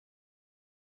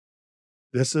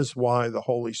 This is why the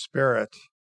Holy Spirit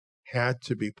had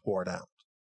to be poured out,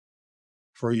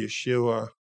 for Yeshua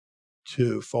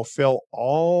to fulfill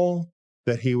all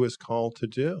that he was called to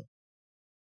do,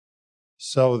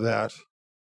 so that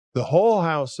the whole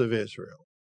house of Israel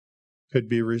could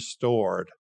be restored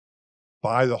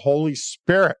by the Holy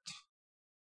Spirit,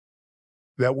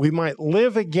 that we might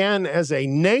live again as a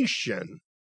nation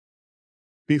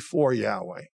before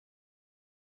Yahweh.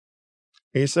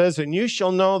 He says, and you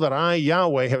shall know that I,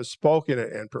 Yahweh, have spoken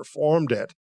it and performed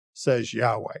it, says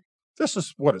Yahweh. This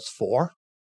is what it's for.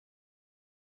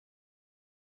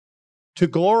 To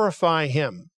glorify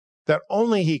him, that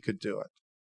only he could do it.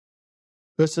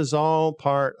 This is all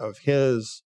part of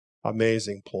his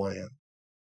amazing plan.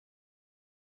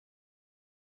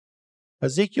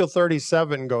 Ezekiel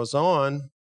 37 goes on,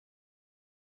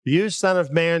 you, son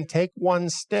of man, take one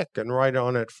stick and write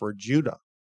on it for Judah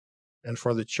and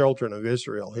for the children of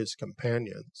Israel, his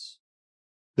companions.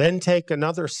 Then take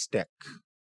another stick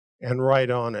and write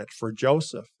on it for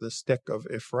Joseph, the stick of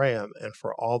Ephraim, and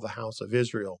for all the house of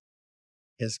Israel,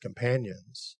 his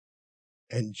companions,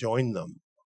 and join them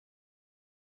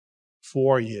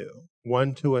for you,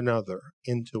 one to another,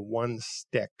 into one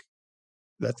stick,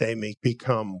 that they may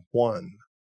become one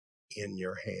in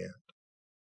your hand.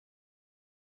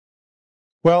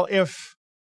 Well, if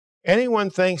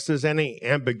anyone thinks there's any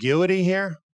ambiguity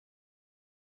here,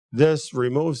 this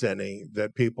removes any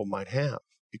that people might have,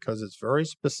 because it's very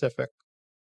specific.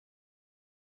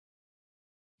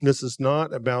 This is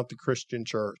not about the Christian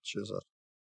church, is it?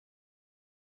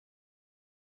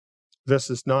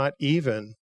 This is not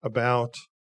even about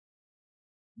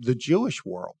the Jewish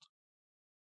world.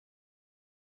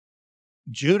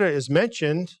 Judah is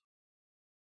mentioned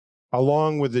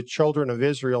along with the children of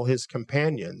Israel, his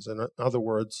companions. In other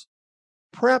words,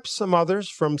 perhaps some others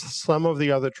from some of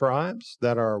the other tribes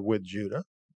that are with Judah.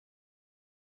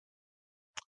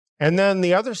 And then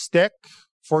the other stick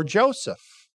for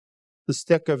Joseph, the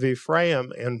stick of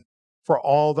Ephraim, and for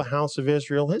all the house of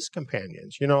Israel, his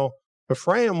companions. You know,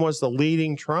 Ephraim was the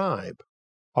leading tribe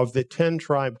of the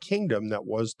 10-tribe kingdom that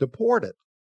was deported.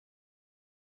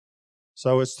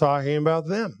 So it's talking about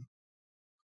them.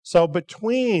 So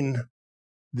between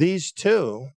these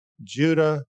two,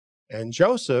 Judah and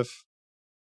Joseph,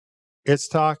 it's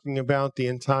talking about the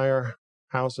entire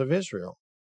house of Israel.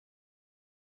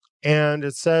 And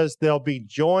it says they'll be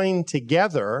joined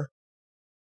together,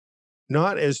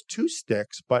 not as two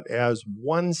sticks, but as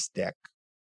one stick,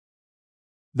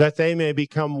 that they may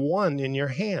become one in your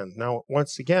hand. Now,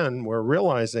 once again, we're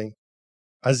realizing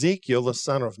Ezekiel, the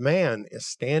Son of Man, is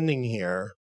standing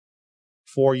here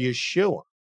for Yeshua.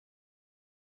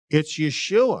 It's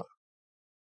Yeshua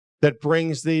that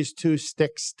brings these two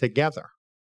sticks together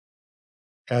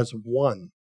as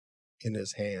one in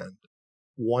his hand,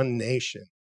 one nation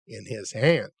in his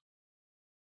hand.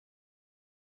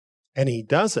 And he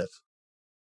does it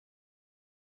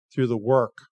through the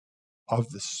work of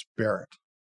the Spirit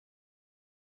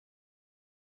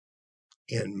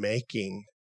in making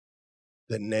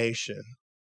the nation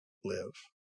live.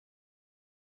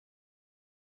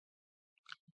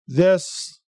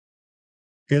 This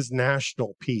is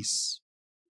national peace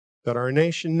that our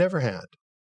nation never had.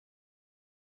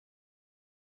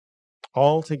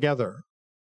 All together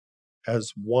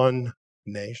as one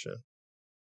nation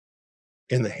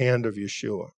in the hand of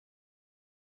Yeshua.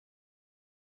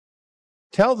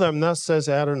 Tell them, thus says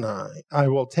Adonai, I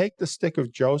will take the stick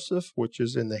of Joseph, which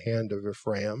is in the hand of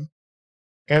Ephraim,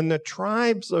 and the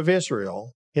tribes of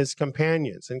Israel, his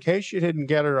companions. In case you didn't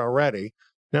get it already,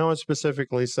 now it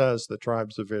specifically says the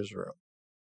tribes of Israel.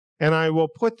 And I will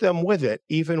put them with it,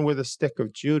 even with a stick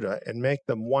of Judah, and make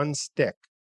them one stick,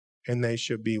 and they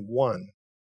should be one.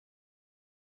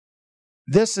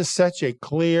 This is such a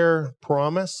clear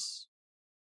promise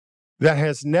that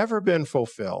has never been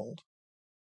fulfilled,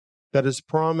 that is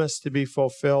promised to be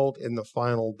fulfilled in the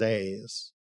final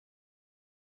days.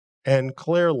 And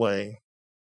clearly,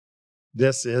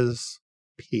 this is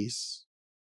peace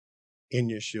in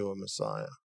Yeshua Messiah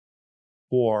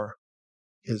for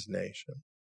his nation.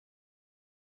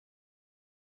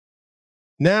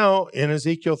 Now, in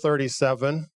Ezekiel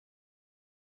 37,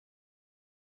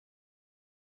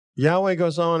 Yahweh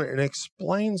goes on and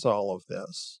explains all of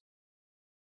this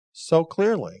so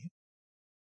clearly.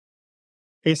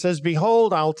 He says,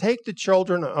 behold, I'll take the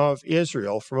children of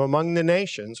Israel from among the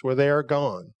nations where they are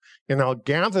gone, and I'll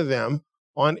gather them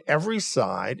on every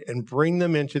side and bring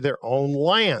them into their own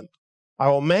land. I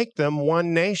will make them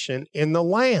one nation in the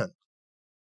land.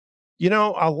 You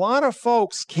know, a lot of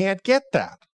folks can't get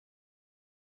that.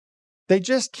 They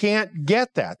just can't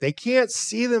get that. They can't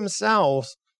see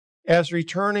themselves as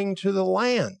returning to the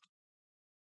land.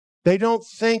 They don't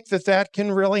think that that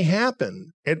can really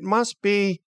happen. It must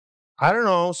be, I don't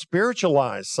know,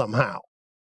 spiritualized somehow.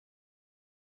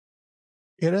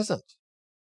 It isn't.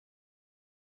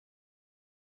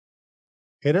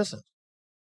 It isn't.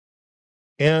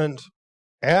 And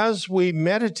as we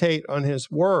meditate on His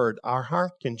Word, our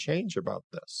heart can change about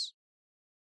this.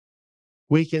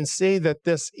 We can see that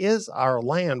this is our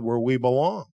land where we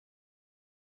belong.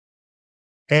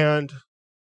 And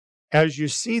as you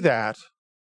see that,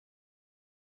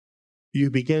 you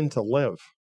begin to live.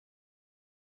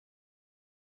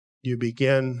 You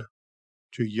begin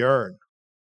to yearn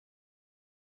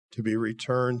to be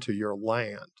returned to your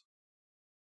land.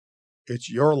 It's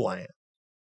your land.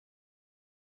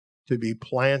 To be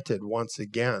planted once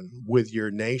again with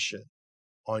your nation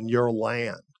on your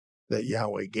land that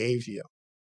Yahweh gave you.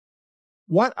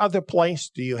 What other place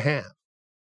do you have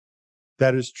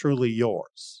that is truly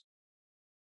yours?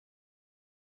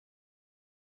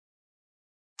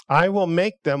 I will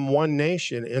make them one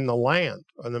nation in the land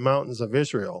on the mountains of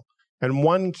Israel, and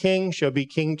one king shall be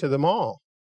king to them all.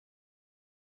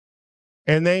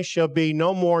 And they shall be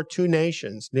no more two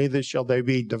nations, neither shall they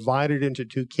be divided into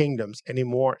two kingdoms any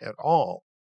more at all.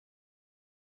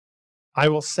 I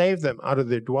will save them out of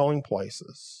their dwelling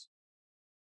places,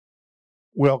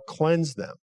 will cleanse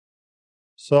them.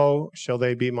 So shall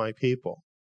they be my people,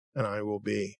 and I will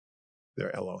be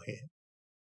their Elohim.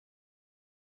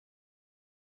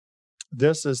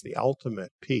 This is the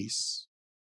ultimate peace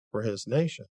for His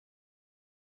nation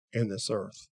in this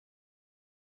earth.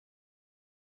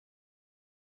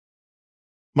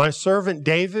 My servant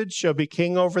David shall be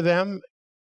king over them,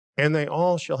 and they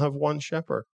all shall have one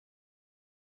shepherd.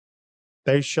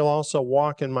 They shall also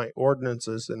walk in my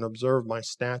ordinances and observe my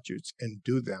statutes and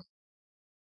do them.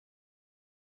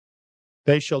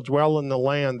 They shall dwell in the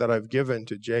land that I've given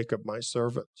to Jacob my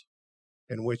servant,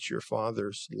 in which your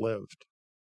fathers lived.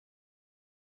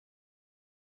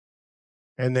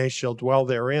 And they shall dwell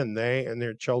therein, they and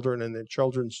their children and their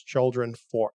children's children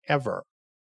forever.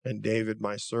 And David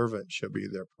my servant shall be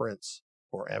their prince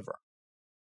forever.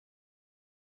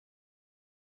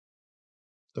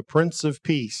 The Prince of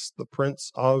Peace, the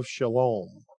Prince of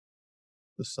Shalom,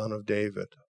 the Son of David,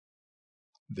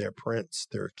 their Prince,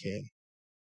 their King.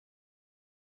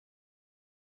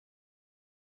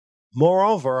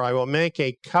 Moreover, I will make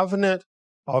a covenant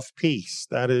of peace,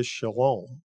 that is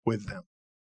Shalom, with them.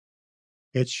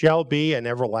 It shall be an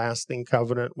everlasting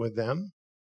covenant with them,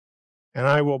 and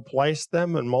I will place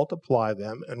them and multiply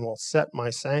them, and will set my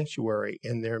sanctuary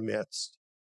in their midst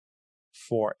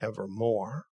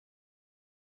forevermore.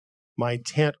 My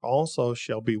tent also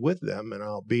shall be with them, and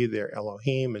I'll be their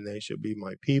Elohim, and they shall be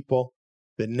my people.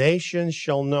 The nations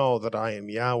shall know that I am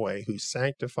Yahweh, who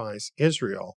sanctifies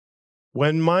Israel,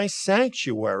 when my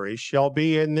sanctuary shall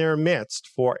be in their midst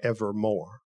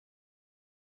forevermore.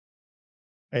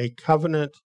 A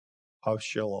covenant of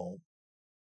Shalom,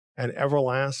 an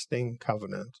everlasting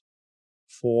covenant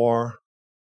for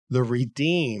the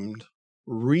redeemed,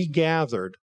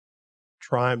 regathered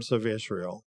tribes of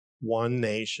Israel, one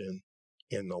nation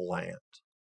in the land.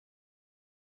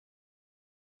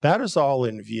 That is all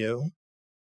in view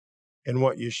in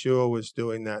what Yeshua was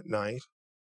doing that night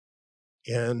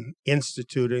in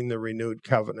instituting the renewed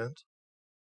covenant.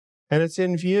 And it's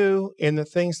in view in the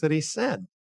things that he said,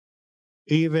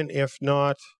 even if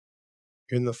not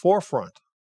in the forefront.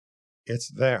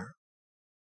 It's there.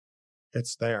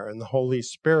 It's there. And the Holy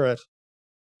Spirit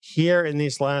here in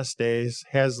these last days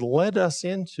has led us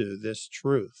into this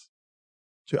truth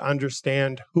to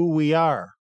understand who we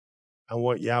are and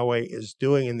what Yahweh is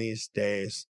doing in these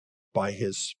days by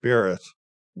His Spirit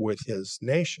with His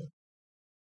nation.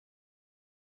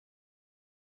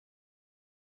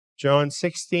 John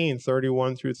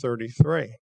 16:31 through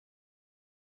 33.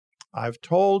 I've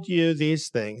told you these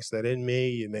things that in me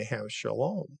you may have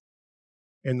shalom.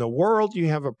 In the world you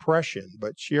have oppression,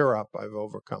 but cheer up, I've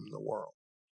overcome the world.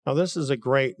 Now this is a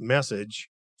great message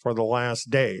for the last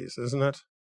days, isn't it?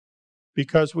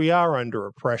 Because we are under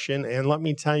oppression, and let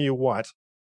me tell you what,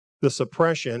 this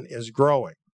oppression is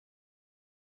growing.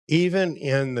 Even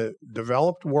in the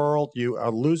developed world, you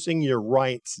are losing your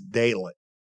rights daily.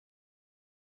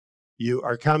 You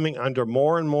are coming under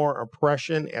more and more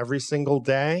oppression every single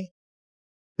day.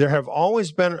 There have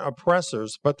always been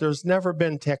oppressors, but there's never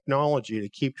been technology to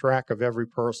keep track of every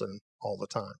person all the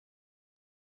time.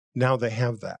 Now they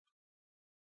have that.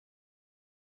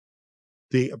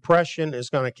 The oppression is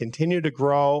going to continue to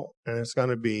grow, and it's going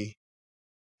to be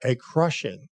a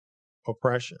crushing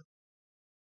oppression.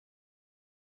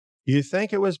 You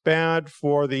think it was bad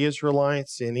for the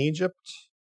Israelites in Egypt?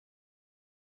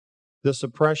 This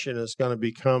oppression is going to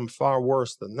become far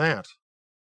worse than that,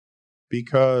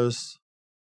 because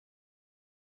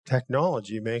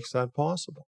technology makes that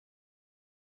possible.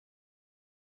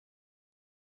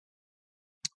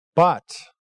 But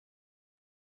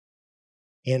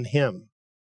in Him,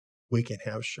 we can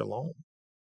have shalom.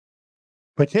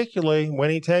 Particularly when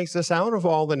He takes us out of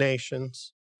all the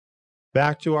nations,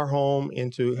 back to our home,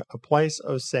 into a place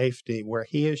of safety where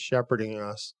He is shepherding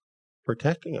us,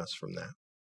 protecting us from that.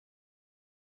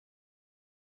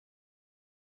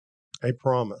 A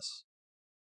promise.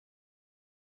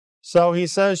 So He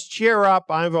says, cheer up,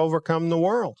 I've overcome the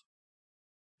world.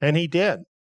 And He did.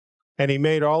 And He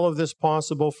made all of this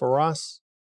possible for us.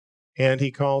 And He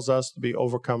calls us to be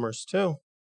overcomers too.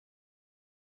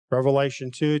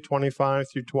 Revelation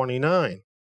 2:25 through 29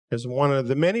 is one of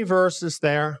the many verses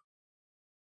there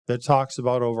that talks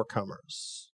about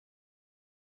overcomers.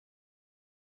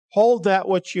 Hold that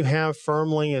which you have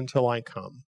firmly until I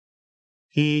come.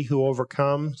 He who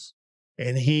overcomes,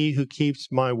 and he who keeps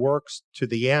my works to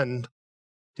the end,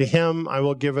 to him I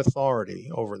will give authority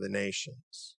over the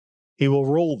nations. He will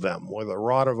rule them with a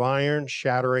rod of iron,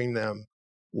 shattering them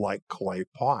like clay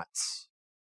pots.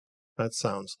 That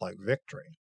sounds like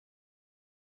victory.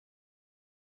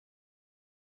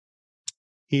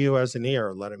 He who has an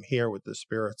ear, let him hear what the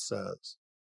Spirit says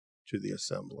to the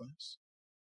assemblies.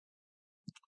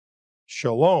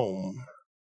 Shalom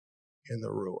in the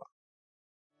Ruach.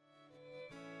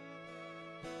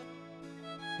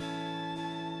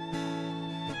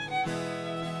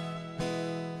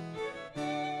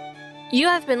 You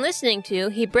have been listening to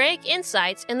Hebraic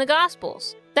Insights in the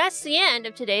Gospels. That's the end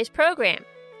of today's program.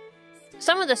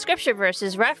 Some of the scripture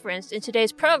verses referenced in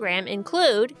today's program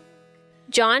include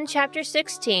John chapter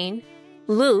 16,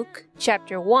 Luke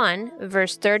chapter 1,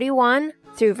 verse 31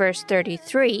 through verse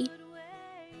 33,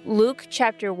 Luke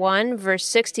chapter 1, verse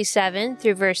 67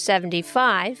 through verse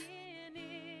 75,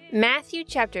 Matthew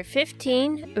chapter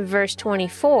 15, verse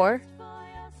 24,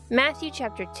 Matthew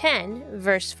chapter 10,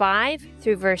 verse 5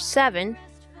 through verse 7,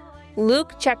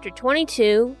 Luke chapter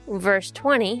 22, verse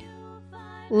 20,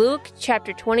 Luke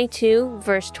chapter 22,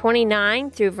 verse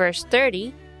 29 through verse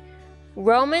 30,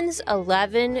 Romans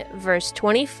 11, verse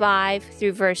 25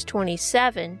 through verse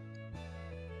 27,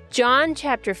 John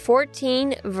chapter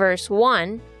 14, verse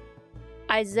 1,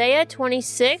 Isaiah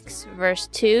 26, verse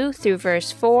 2 through verse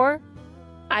 4,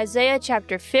 Isaiah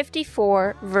chapter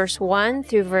 54, verse 1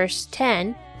 through verse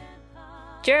 10,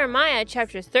 Jeremiah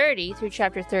chapter 30 through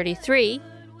chapter 33,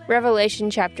 Revelation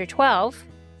chapter 12,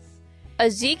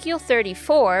 Ezekiel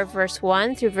 34, verse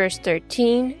 1 through verse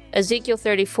 13, Ezekiel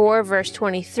 34, verse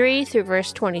 23 through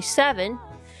verse 27,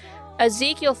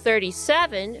 Ezekiel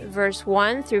 37, verse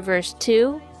 1 through verse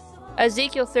 2,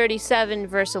 Ezekiel 37,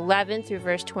 verse 11 through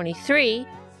verse 23,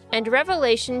 and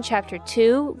Revelation chapter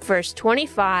 2, verse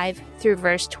 25 through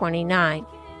verse 29.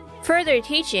 Further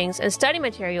teachings and study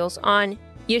materials on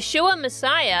Yeshua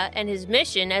Messiah and His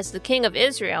mission as the King of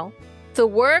Israel, the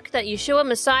work that Yeshua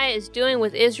Messiah is doing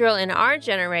with Israel in our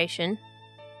generation,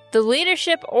 the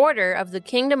leadership order of the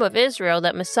Kingdom of Israel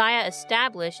that Messiah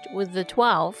established with the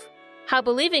 12, how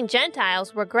believing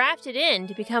Gentiles were grafted in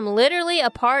to become literally a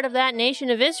part of that nation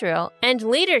of Israel and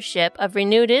leadership of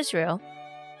renewed Israel,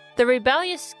 the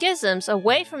rebellious schisms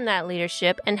away from that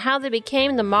leadership and how they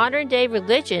became the modern-day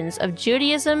religions of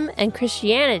Judaism and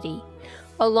Christianity,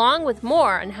 along with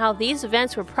more on how these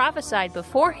events were prophesied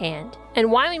beforehand, and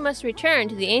why we must return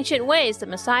to the ancient ways that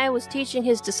Messiah was teaching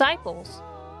His disciples,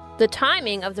 the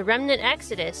timing of the remnant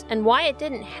exodus and why it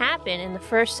didn't happen in the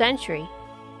first century,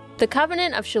 the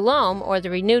covenant of Shalom, or the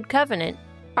renewed covenant,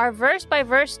 our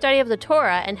verse-by-verse study of the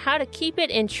Torah and how to keep it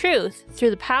in truth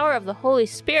through the power of the Holy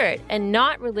Spirit and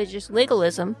not religious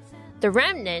legalism, the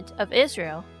remnant of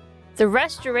Israel, the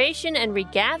restoration and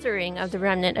regathering of the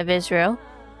remnant of Israel,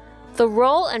 the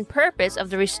role and purpose of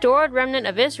the restored remnant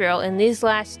of Israel in these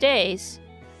last days,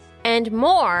 and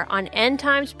more on end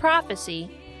times prophecy,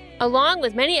 along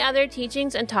with many other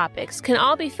teachings and topics, can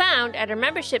all be found at our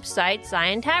membership site,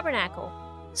 Tsiyon Tabernacle.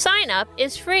 Sign up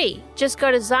is free. Just go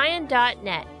to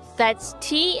Tsiyon.net. That's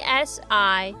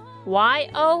TSIYON.net.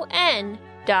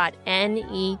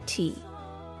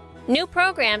 New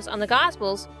programs on the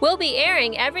Gospels will be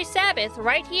airing every Sabbath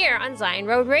right here on Zion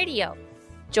Road Radio.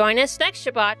 Join us next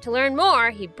Shabbat to learn more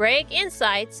Hebraic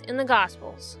insights in the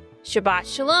Gospels. Shabbat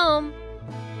Shalom!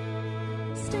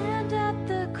 Stand at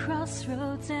the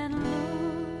crossroads and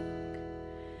look,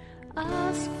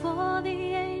 Ask for the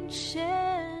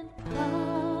ancient path.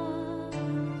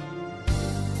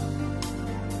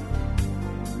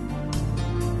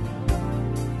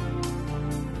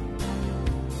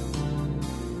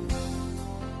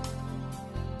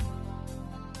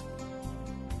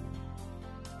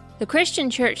 The Christian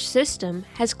church system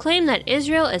has claimed that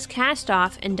Israel is cast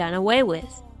off and done away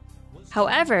with.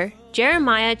 However,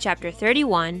 Jeremiah chapter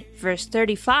 31, verse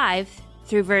 35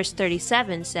 through verse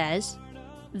 37 says,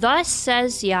 "Thus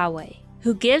says Yahweh,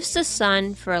 who gives the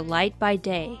sun for a light by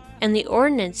day, and the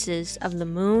ordinances of the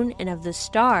moon and of the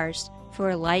stars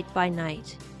for a light by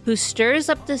night, who stirs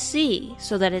up the sea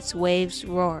so that its waves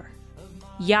roar.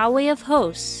 Yahweh of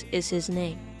hosts is his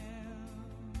name.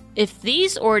 If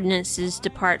these ordinances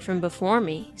depart from before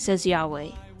me, says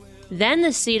Yahweh, then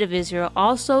the seed of Israel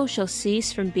also shall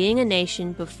cease from being a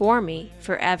nation before me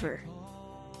forever.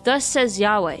 Thus says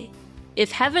Yahweh,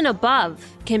 if heaven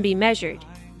above can be measured,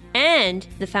 and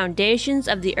the foundations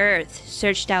of the earth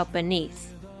searched out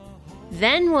beneath,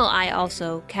 then will I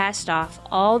also cast off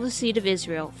all the seed of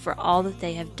Israel for all that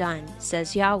they have done,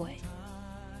 says Yahweh."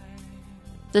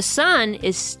 The sun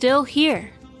is still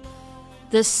here.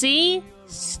 The sea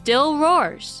still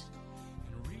roars,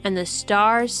 and the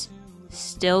stars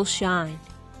still shine.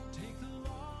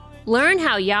 Learn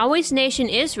how Yahweh's nation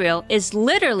Israel is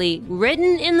literally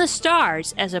written in the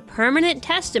stars as a permanent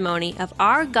testimony of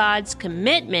our God's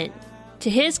commitment to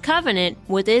his covenant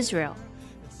with Israel.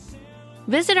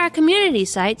 Visit our community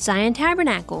site, Tsiyon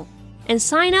Tabernacle, and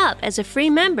sign up as a free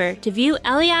member to view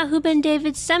Eliyahu ben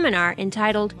David's seminar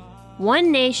entitled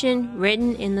One Nation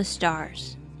Written in the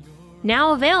Stars.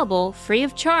 Now available free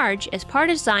of charge as part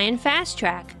of Tsiyon Fast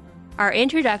Track, our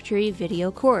introductory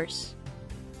video course.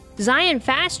 Tsiyon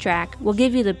Fast Track will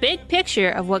give you the big picture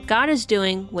of what God is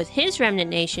doing with his remnant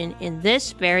nation in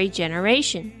this very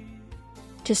generation.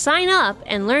 To sign up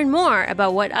and learn more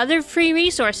about what other free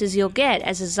resources you'll get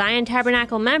as a Tsiyon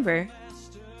Tabernacle member,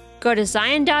 go to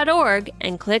Tsiyon.org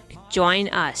and click Join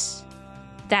Us.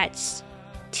 That's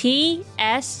TSIYON.org.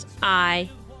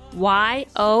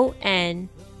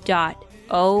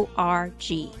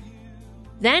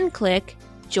 Then click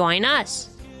Join Us.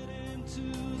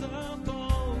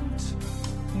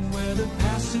 Where the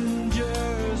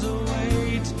passengers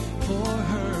await for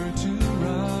her to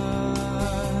run.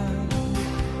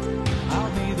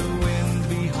 I'll be the wind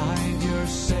behind your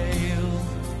sail,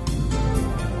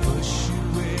 push you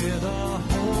with a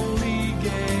holy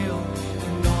gale,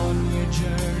 and on your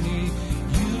journey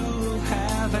you'll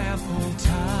have ample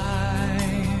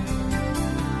time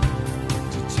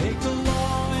to take the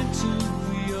law into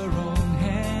your own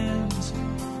hands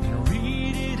and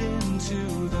read it into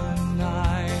the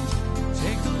night.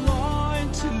 Take the law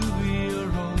into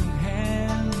your own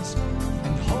hands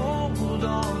and hold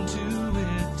on to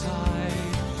it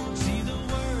tight. See the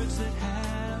words that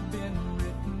have been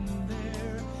written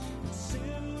there, and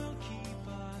sin will keep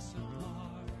us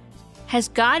apart. Has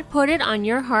God put it on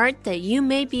your heart that you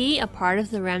may be a part of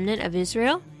the remnant of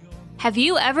Israel? Have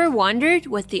you ever wondered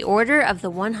what the order of the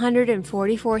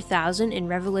 144,000 in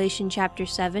Revelation chapter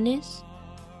 7 is?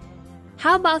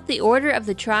 How about the order of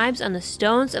the tribes on the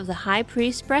stones of the high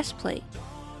priest's breastplate?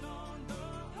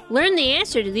 Learn the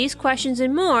answer to these questions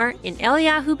and more in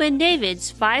Eliyahu ben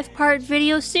David's 5-part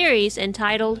video series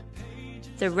entitled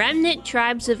The Remnant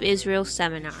Tribes of Israel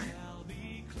Seminar.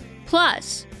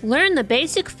 Plus, learn the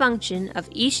basic function of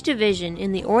each division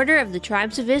in the order of the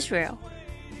tribes of Israel,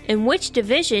 and which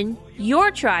division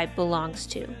your tribe belongs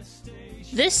to.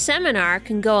 This seminar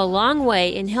can go a long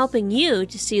way in helping you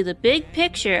to see the big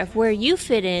picture of where you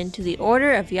fit into the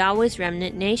order of Yahweh's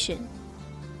remnant nation.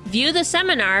 View the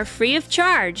seminar free of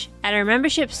charge at our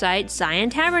membership site,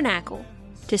 Tsiyon Tabernacle.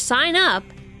 To sign up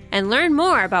and learn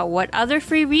more about what other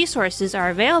free resources are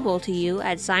available to you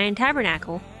at Tsiyon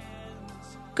Tabernacle,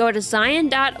 go to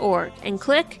Tsiyon.org and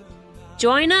click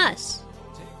Join Us.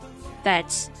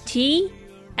 That's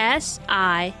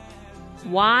TSIYON.org.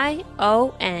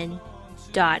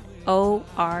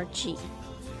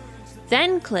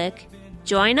 Then click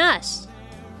Join Us.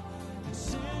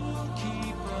 Sin will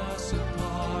keep us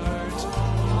apart.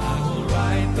 I will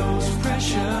write those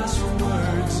precious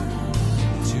words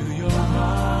into your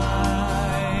minds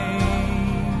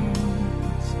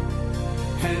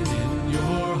and in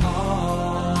your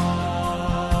hearts.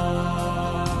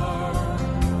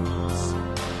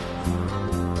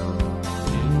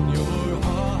 In your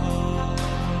heart.